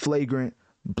 just flagrant,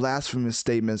 blasphemous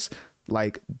statements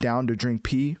like down to drink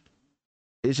P,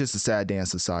 it's just a sad day in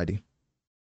society.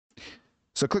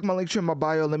 So click my link tree in my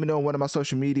bio. Let me know on one of my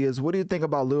social medias. What do you think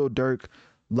about Lil Durk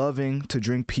loving to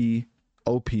drink P,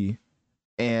 OP?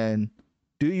 And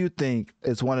do you think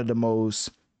it's one of the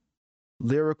most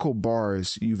lyrical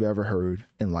bars you've ever heard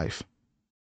in life?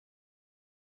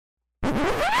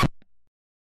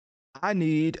 I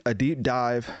need a deep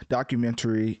dive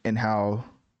documentary in how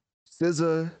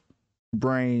SZA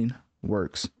brain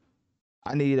works.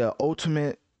 I need an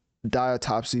ultimate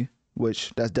diautopsy,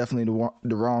 which that's definitely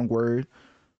the wrong word,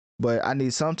 but I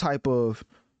need some type of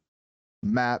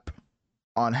map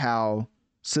on how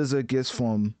SZA gets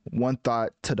from one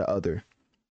thought to the other.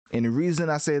 And the reason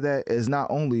I say that is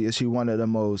not only is she one of the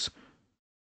most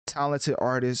talented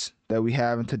artists that we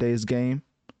have in today's game,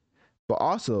 but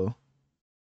also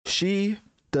she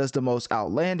does the most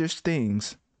outlandish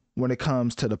things when it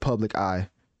comes to the public eye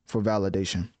for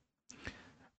validation.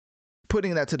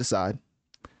 Putting that to the side,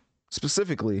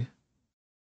 specifically,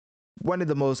 one of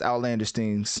the most outlandish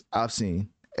things I've seen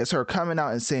is her coming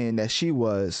out and saying that she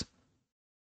was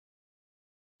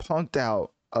punked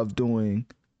out of doing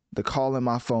the Calling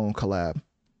My Phone collab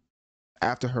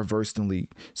after her verse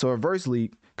leaked. So her verse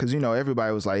leaked because, you know,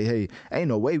 everybody was like, hey, ain't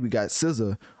no way we got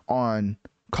SZA on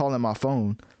Calling My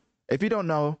Phone. If you don't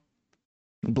know,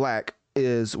 Black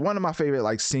is one of my favorite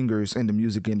like singers in the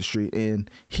music industry, and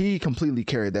he completely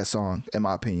carried that song in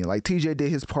my opinion. Like TJ did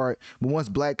his part, but once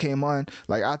Black came on,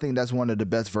 like I think that's one of the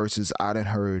best verses I done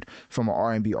heard from an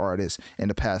R&B artist in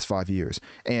the past 5 years.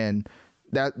 And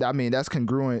that, I mean, that's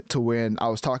congruent to when I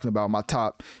was talking about my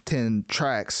top 10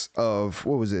 tracks of,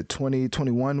 what was it,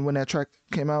 2021 when that track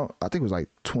came out? I think it was like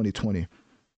 2020.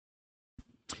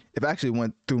 If I actually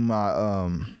went through my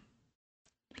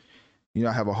you know,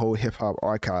 I have a whole hip hop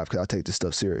archive because I take this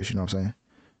stuff serious. You know what I'm saying?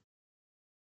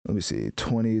 Let me see,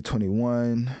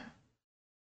 2021.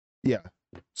 Yeah.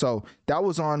 So that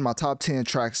was on my top 10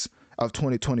 tracks of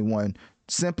 2021,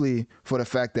 simply for the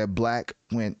fact that Black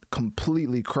went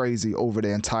completely crazy over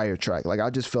the entire track. Like, I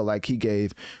just felt like he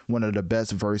gave one of the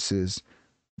best verses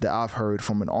that I've heard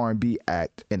from an R&B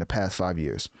act in the past 5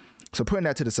 years. So putting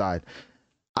that to the side,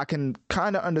 I can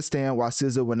kind of understand why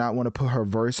SZA would not want to put her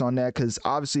verse on that, because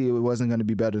obviously it wasn't going to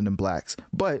be better than Black's.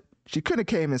 But she could have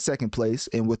came in second place,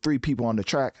 and with 3 people on the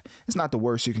track, it's not the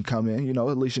worst you can come in. You know,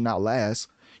 at least you're not last.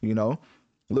 You know,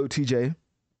 Lil TJ,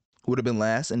 would have been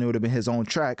last, and it would have been his own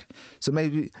track. So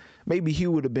maybe he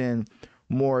would have been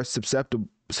more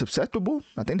susceptible.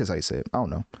 I think that's how you say it. I don't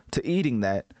know, to eating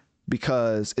that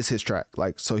because it's his track.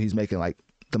 Like, so he's making like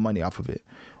the money off of it.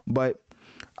 But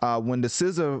when the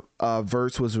SZA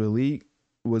verse was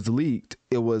leaked,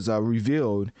 it was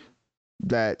revealed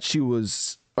that she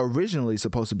was originally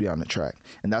supposed to be on the track,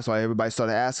 and that's why everybody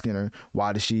started asking her,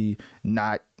 why did she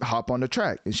not hop on the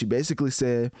track? And she basically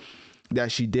said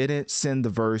that she didn't send the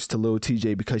verse to Lil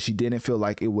TJ because she didn't feel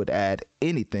like it would add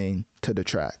anything to the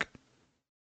track.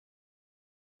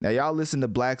 Now y'all listen to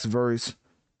Black's verse,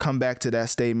 come back to that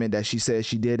statement that she said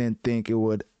she didn't think it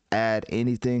would add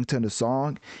anything to the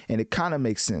song, and it kind of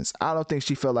makes sense. I don't think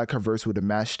she felt like her verse would have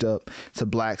matched up to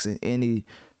Black's in any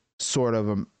sort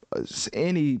of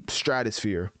any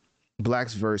stratosphere.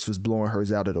 Black's verse was blowing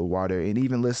hers out of the water, and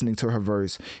even listening to her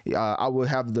verse, I will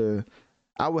have the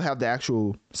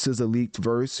actual SZA leaked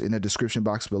verse in the description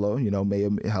box below,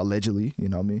 allegedly, you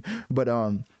know what I mean? But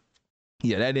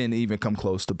yeah, that didn't even come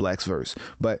close to Black's verse.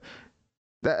 But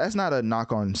that's not a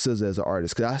knock on SZA as an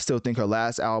artist, because I still think her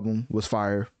last album was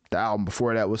fire. The album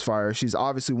before that was fire. She's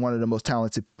obviously one of the most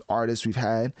talented artists we've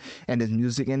had in this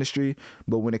music industry.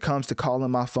 But when it comes to Calling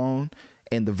My Phone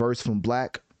and the verse from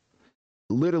Black,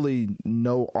 literally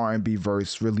no R&B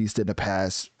verse released in the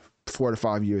past 4 to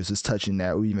 5 years is touching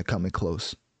that or even coming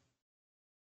close.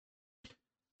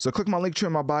 So click my link tree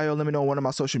in my bio. Let me know on one of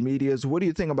my social medias. What do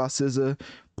you think about SZA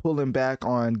pulling back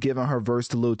on giving her verse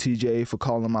to Lil TJ for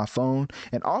Calling My Phone?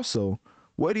 And also,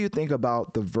 what do you think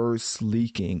about the verse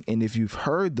leaking? And if you've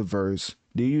heard the verse,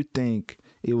 do you think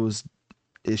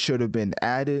it should have been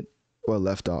added or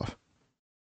left off?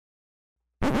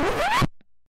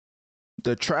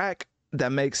 The track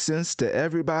that makes sense to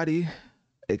everybody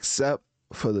except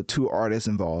for the two artists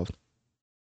involved.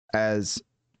 As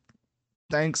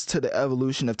thanks to the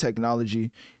evolution of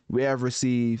technology, we have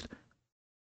received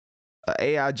an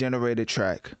AI generated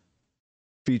track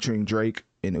featuring Drake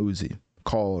and Uzi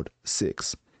called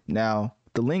 6. Now,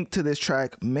 the link to this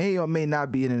track may or may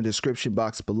not be in the description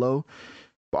box below,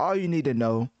 but all you need to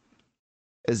know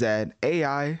is that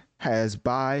AI has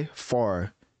by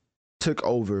far took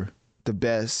over the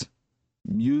best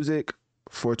music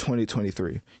for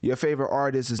 2023. Your favorite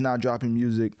artist is now dropping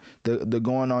music. They're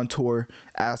going on tour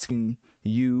asking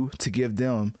you to give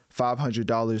them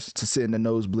 $500 to sit in the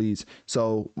nosebleeds.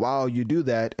 So while you do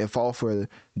that and fall for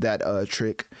that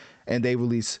trick, and they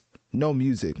release no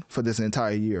music for this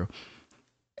entire year,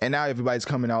 and now everybody's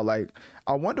coming out like,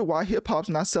 I wonder why hip hop's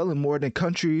not selling more than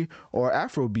country or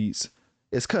Afro beats.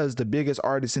 It's because the biggest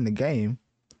artists in the game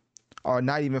are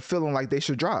not even feeling like they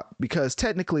should drop, because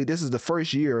technically this is the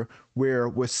first year where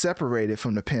we're separated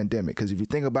from the pandemic. Because if you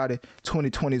think about it,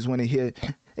 2020 is when it hit.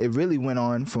 It really went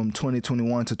on from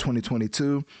 2021 to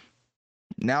 2022.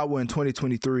 Now we're in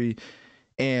 2023,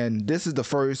 and this is the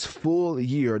first full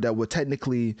year that we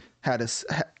technically had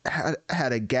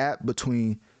a gap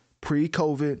between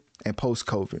pre-COVID and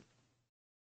post-COVID.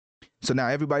 So now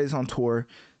everybody's on tour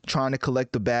trying to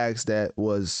collect the bags that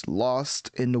was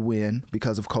lost in the wind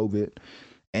because of COVID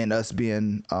and us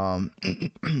being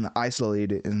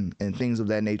isolated and things of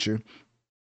that nature.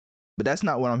 But that's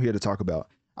not what I'm here to talk about.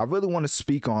 I really want to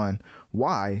speak on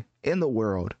why in the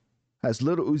world has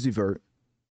Lil Uzi Vert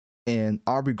and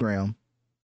Aubrey Graham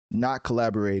not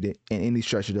collaborated in any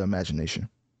stretch of the imagination.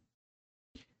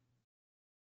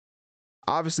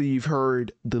 Obviously, you've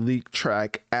heard the leaked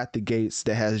track At the Gates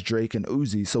that has Drake and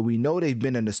Uzi, so we know they've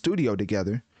been in the studio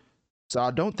together. So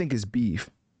I don't think it's beef.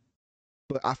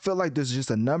 But I feel like there's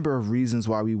just a number of reasons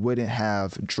why we wouldn't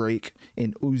have Drake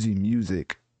and Uzi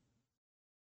music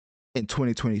in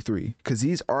 2023. Because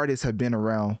these artists have been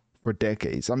around for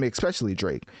decades. I mean, especially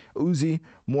Drake. Uzi,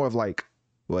 more of like,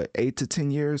 8 to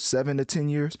 10 years, 7 to 10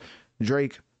 years.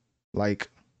 Drake, like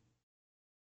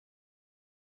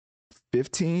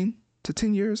 15 to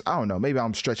 10 years. I don't know. Maybe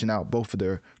I'm stretching out both of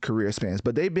their career spans,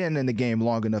 but they've been in the game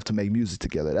long enough to make music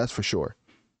together. That's for sure.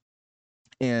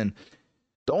 And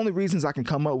the only reasons I can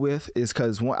come up with is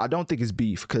because I don't think it's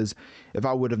beef. Because if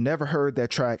I would have never heard that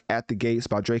track At the Gates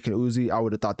by Drake and Uzi, I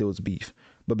would have thought there was beef.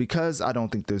 But because I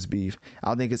don't think there's beef,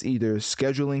 I think it's either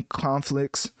scheduling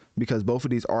conflicts, because both of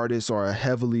these artists are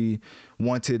heavily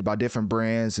wanted by different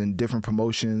brands and different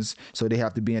promotions. So they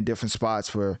have to be in different spots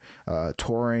for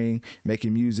touring,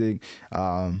 making music,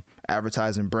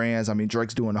 advertising brands. I mean,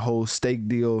 Drake's doing a whole steak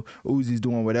deal. Uzi's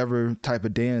doing whatever type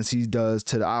of dance he does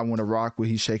to the I Wanna Rock, where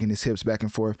he's shaking his hips back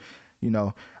and forth.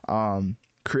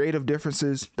 Creative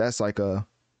differences, that's like a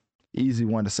easy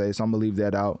one to say. So I'm gonna leave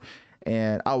that out.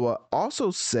 And I will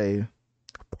also say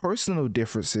personal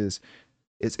differences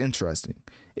is interesting.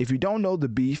 If you don't know, the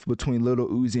beef between Lil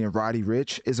Uzi and Roddy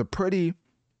Ricch is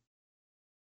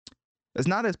it's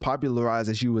not as popularized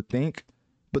as you would think,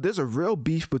 but there's a real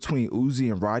beef between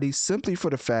Uzi and Roddy simply for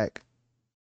the fact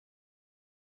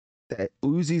that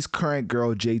Uzi's current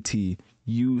girl JT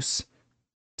used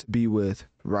to be with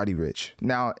Roddy Ricch.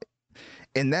 Now,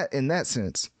 in that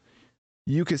sense,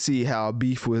 you can see how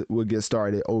beef would get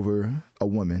started over a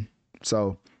woman.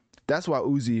 So that's why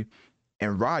Uzi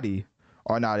and Roddy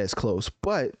are not as close.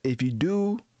 But if you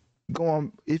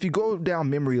go down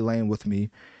memory lane with me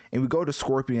and we go to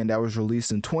Scorpion, that was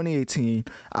released in 2018,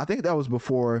 I think that was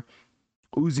before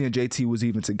Uzi and JT was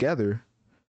even together.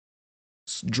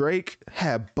 Drake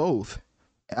had both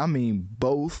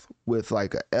with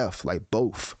like a F, like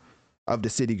both of the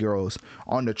City Girls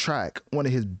on the track, one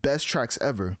of his best tracks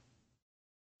ever,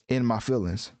 In My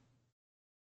Feelings.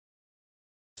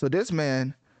 So this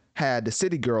man had the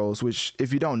City Girls, which,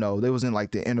 if you don't know, they was in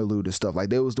like the interlude and stuff. Like,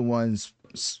 they was the ones,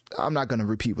 I'm not gonna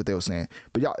repeat what they were saying,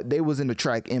 but y'all, they was in the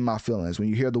track In My Feelings. When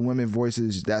you hear the women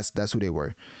voices, that's who they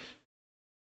were.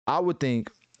 I would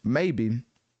think maybe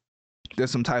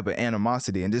there's some type of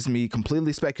animosity, and this is me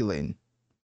completely speculating,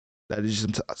 that is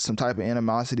just some type of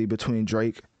animosity between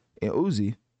Drake and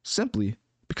Uzi simply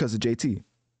because of JT.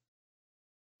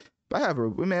 But however,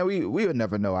 man, we would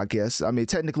never know, I guess. I mean,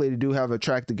 technically they do have a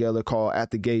track together called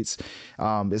At the Gates.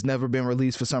 It's never been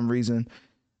released for some reason.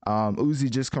 Uzi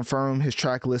just confirmed his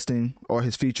track listing or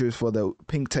his features for the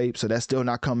Pink Tape, so that's still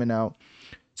not coming out.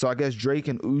 So I guess Drake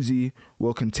and Uzi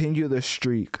will continue the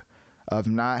streak of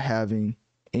not having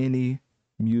any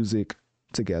music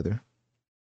together.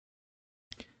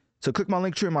 So click my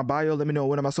link tree in my bio. Let me know on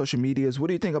one of my social medias. What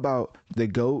do you think about the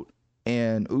GOAT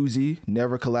and Uzi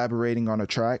never collaborating on a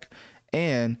track?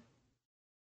 And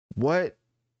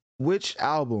which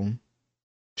album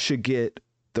should get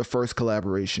the first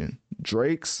collaboration,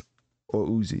 Drake's or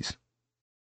Uzi's?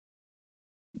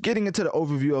 Getting into the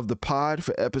overview of the pod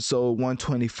for episode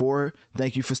 124.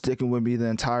 Thank you for sticking with me the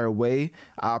entire way.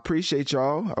 I appreciate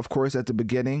y'all. Of course, at the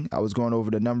beginning, I was going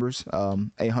over the numbers.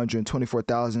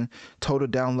 824,000 total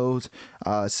downloads,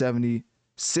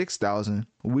 76,000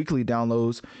 weekly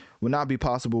downloads. Would not be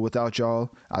possible without y'all.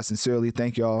 I sincerely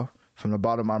thank y'all from the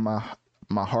bottom of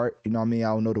my heart. You know what I mean?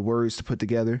 I don't know the words to put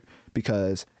together,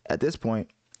 because at this point,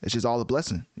 it's just all a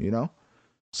blessing, you know?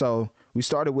 So we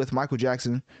started with Michael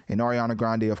Jackson and Ariana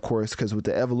Grande, of course, because with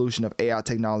the evolution of AI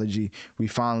technology, we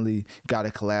finally got a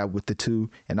collab with the two.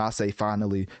 And I'll say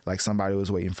finally, like somebody was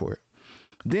waiting for it.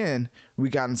 Then we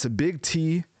got into Big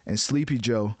T and Sleepy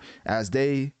Joe as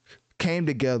they came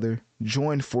together,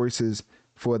 joined forces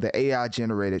for the AI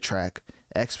generated track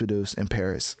Expedus in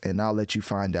Paris. And I'll let you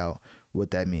find out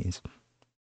what that means.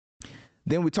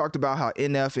 Then we talked about how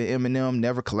NF and Eminem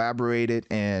never collaborated,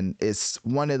 and it's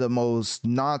one of the most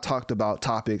non-talked about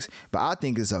topics, but I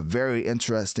think it's a very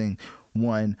interesting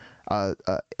one, a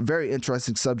very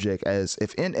interesting subject, as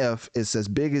if NF is as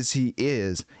big as he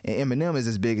is and Eminem is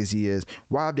as big as he is,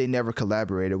 why have they never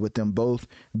collaborated, with them both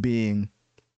being,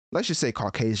 let's just say,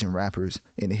 Caucasian rappers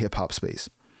in the hip-hop space?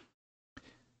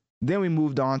 Then we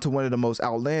moved on to one of the most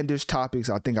outlandish topics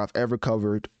I think I've ever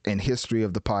covered in history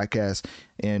of the podcast,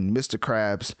 and Mr.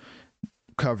 Krabs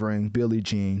covering Billie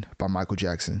Jean by Michael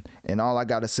Jackson. And all I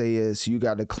got to say is you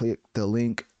got to click the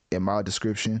link in my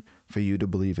description for you to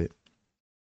believe it.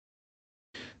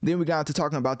 Then we got into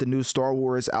talking about the new Star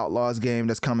Wars Outlaws game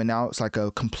that's coming out. It's like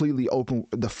the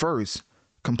first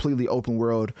completely open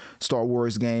world Star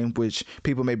Wars game, which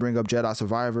people may bring up Jedi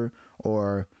Survivor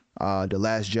or The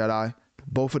Last Jedi.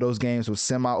 Both of those games were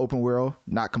semi-open world,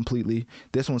 not completely.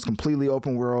 This one's completely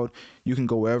open world. You can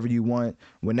go wherever you want,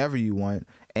 whenever you want.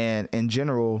 And in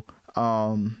general,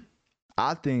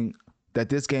 I think that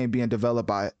this game being developed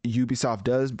by Ubisoft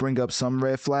does bring up some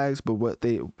red flags, but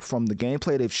from the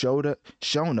gameplay they've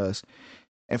shown us,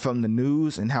 and from the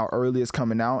news and how early it's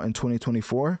coming out in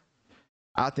 2024,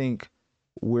 I think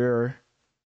we're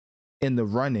in the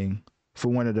running for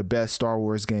one of the best Star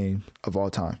Wars games of all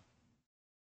time.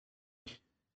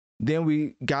 Then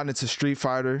we got into Street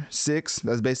Fighter 6.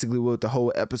 That's basically what the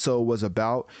whole episode was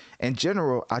about. In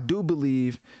general, I do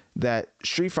believe that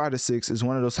Street Fighter 6 is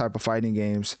one of those type of fighting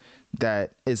games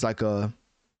that is like a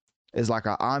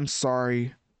I'm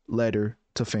sorry letter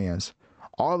to fans.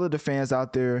 All of the fans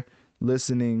out there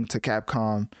listening to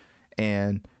Capcom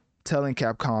and telling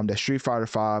Capcom that Street Fighter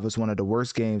 5 is one of the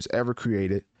worst games ever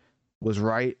created was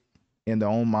right in their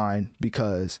own mind,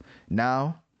 because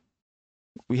now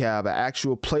We have an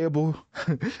actual playable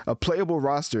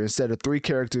roster instead of 3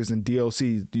 characters and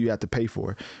DLC you have to pay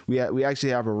for. We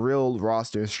actually have a real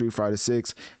roster in Street Fighter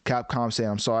 6. Capcom saying,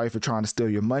 I'm sorry for trying to steal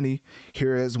your money.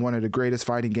 Here is one of the greatest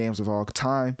fighting games of all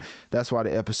time. That's why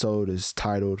the episode is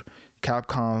titled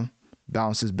Capcom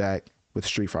Bounces Back with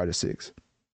Street Fighter 6.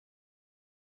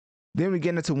 Then we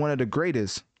get into one of the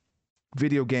greatest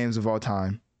video games of all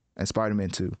time, and Spider-Man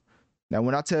 2. Now,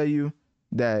 when I tell you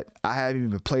that I haven't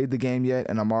even played the game yet,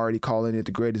 and I'm already calling it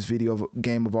the greatest video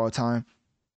game of all time,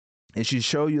 it should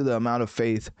show you the amount of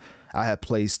faith I have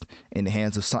placed in the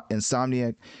hands of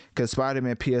Insomniac, because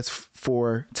Spider-Man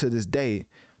PS4 to this day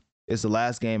is the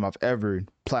last game I've ever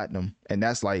platinum, and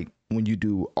that's like when you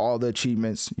do all the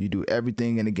achievements, you do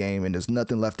everything in the game, and there's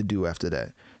nothing left to do after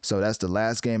that. So that's the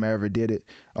last game I ever did it.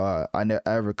 I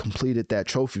ever completed that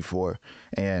trophy for,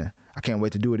 and I can't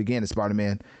wait to do it again. It's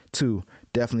Spider-Man 2.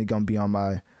 Definitely gonna be on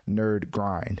my nerd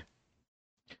grind.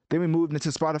 Then we moved into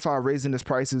Spotify raising its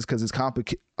prices because its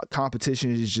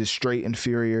competition is just straight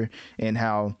inferior, and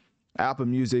how Apple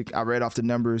Music, I read off the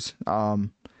numbers,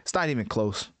 it's not even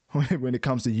close. When it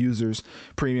comes to users,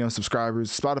 premium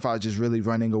subscribers, Spotify is just really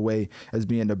running away as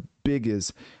being the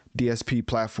biggest DSP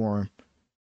platform,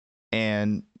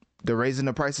 and they're raising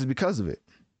the prices because of it.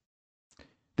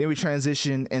 Then we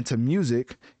transitioned into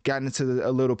music, got into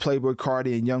a little Playboi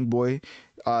Carti and Youngboy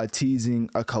teasing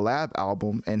a collab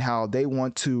album and how they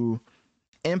want to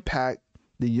impact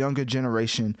the younger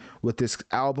generation with this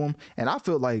album. And I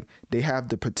feel like they have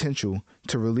the potential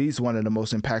to release one of the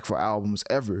most impactful albums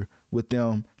ever with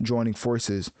them joining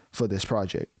forces for this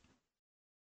project.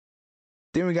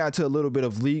 Then we got into a little bit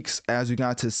of leaks as we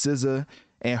got to SZA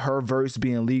and her verse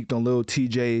being leaked on Lil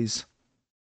TJ's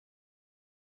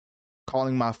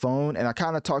Calling My Phone. And I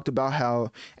kind of talked about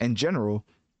how, in general,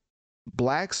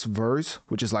 Black's verse,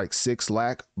 which is like 6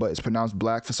 Lack, but it's pronounced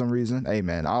Black for some reason. Hey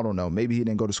man, I don't know. Maybe he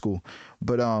didn't go to school.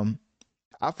 But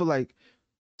I feel like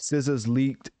SZA's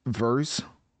leaked verse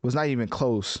was not even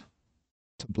close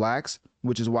to Black's,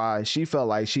 which is why she felt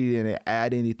like she didn't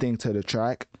add anything to the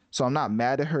track. So I'm not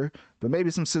mad at her, but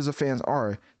maybe some SZA fans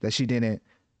are, that she didn't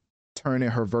turn in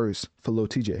her verse for Lil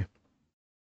TJ.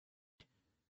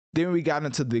 Then we got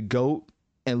into the GOAT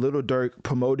and Lil Durk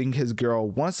promoting his girl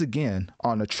once again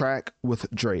on a track with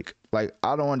Drake. Like,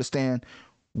 I don't understand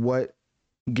what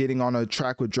getting on a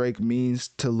track with Drake means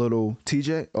to Lil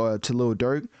TJ or to Lil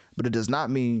Durk, but it does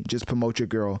not mean just promote your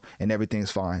girl and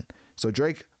everything's fine. So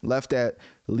Drake left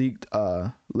Lil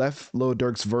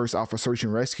Durk's verse off of Search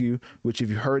and Rescue, which if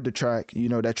you heard the track, you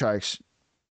know that track's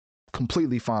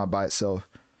completely fine by itself.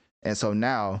 And so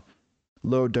now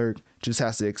Lil Durk just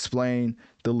has to explain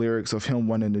the lyrics of him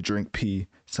wanting to drink pee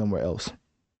somewhere else.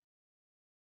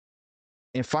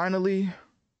 And finally,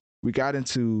 we got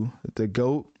into the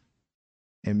GOAT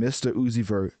and Mr. Uzi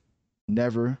Vert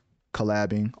never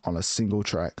collabing on a single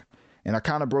track. And I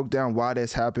kind of broke down why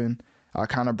this happened. I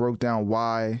kind of broke down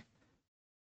why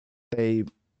they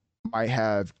might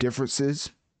have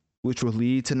differences, which will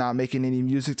lead to not making any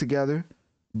music together.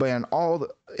 But in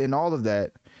all of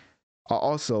that, I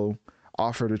also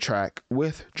offered a track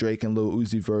with Drake and Lil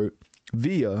Uzi Vert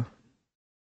via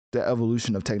the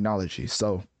evolution of technology.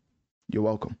 So you're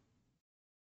welcome.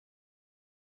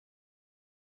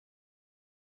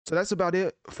 So that's about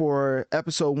it for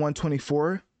episode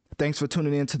 124. Thanks for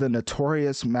tuning in to the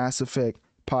Notorious Mass Effect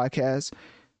podcast.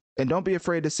 And don't be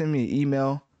afraid to send me an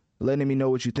email letting me know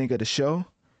what you think of the show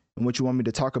and what you want me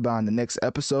to talk about in the next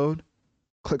episode.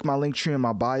 Click my link tree in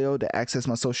my bio to access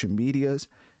my social medias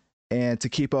and to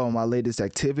keep up on my latest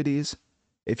activities.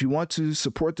 If you want to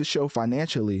support the show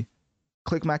financially,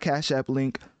 click my Cash App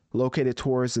link located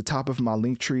towards the top of my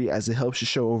link tree, as it helps the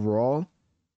show overall.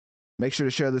 Make sure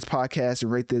to share this podcast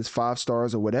and rate this 5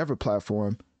 stars or whatever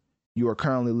platform you are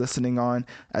currently listening on,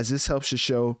 as this helps the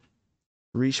show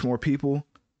reach more people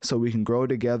so we can grow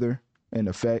together and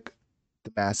affect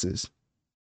the masses.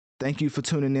 Thank you for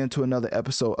tuning in to another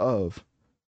episode of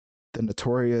the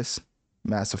Notorious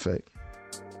Mass Effect.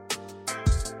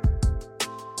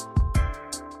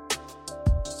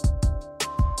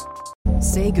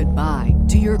 Say goodbye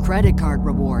to your credit card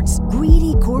rewards.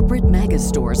 Greedy corporate mega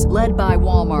stores, led by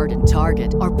Walmart and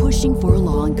Target, are pushing for a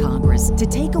law in Congress to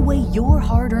take away your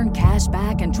hard-earned cash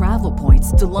back and travel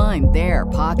points to line their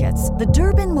pockets. The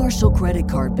Durbin-Marshall credit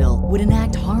card bill would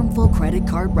enact harmful credit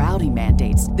card routing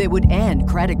mandates that would end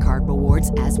credit card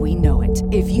rewards as we know it.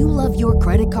 If you love your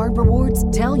credit card rewards,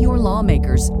 tell your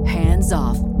lawmakers, hands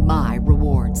off my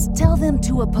rewards. Tell them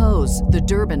to oppose the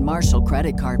Durbin-Marshall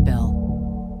credit card bill.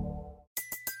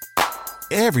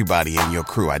 Everybody in your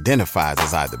crew identifies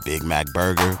as either Big Mac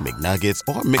Burger, McNuggets,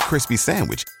 or McCrispy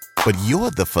Sandwich. But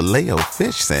you're the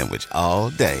Filet-O-Fish Sandwich all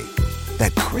day.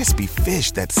 That crispy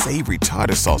fish, that savory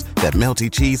tartar sauce, that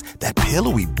melty cheese, that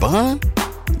pillowy bun.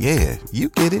 Yeah, you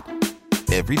get it.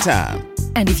 Every time.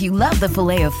 And if you love the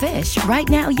Filet-O-Fish, right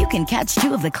now you can catch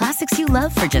two of the classics you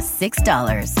love for just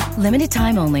 $6. Limited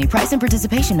time only. Price and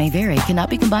participation may vary. Cannot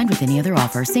be combined with any other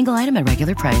offer. Single item at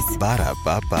regular price.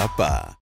 Ba-da-ba-ba-ba.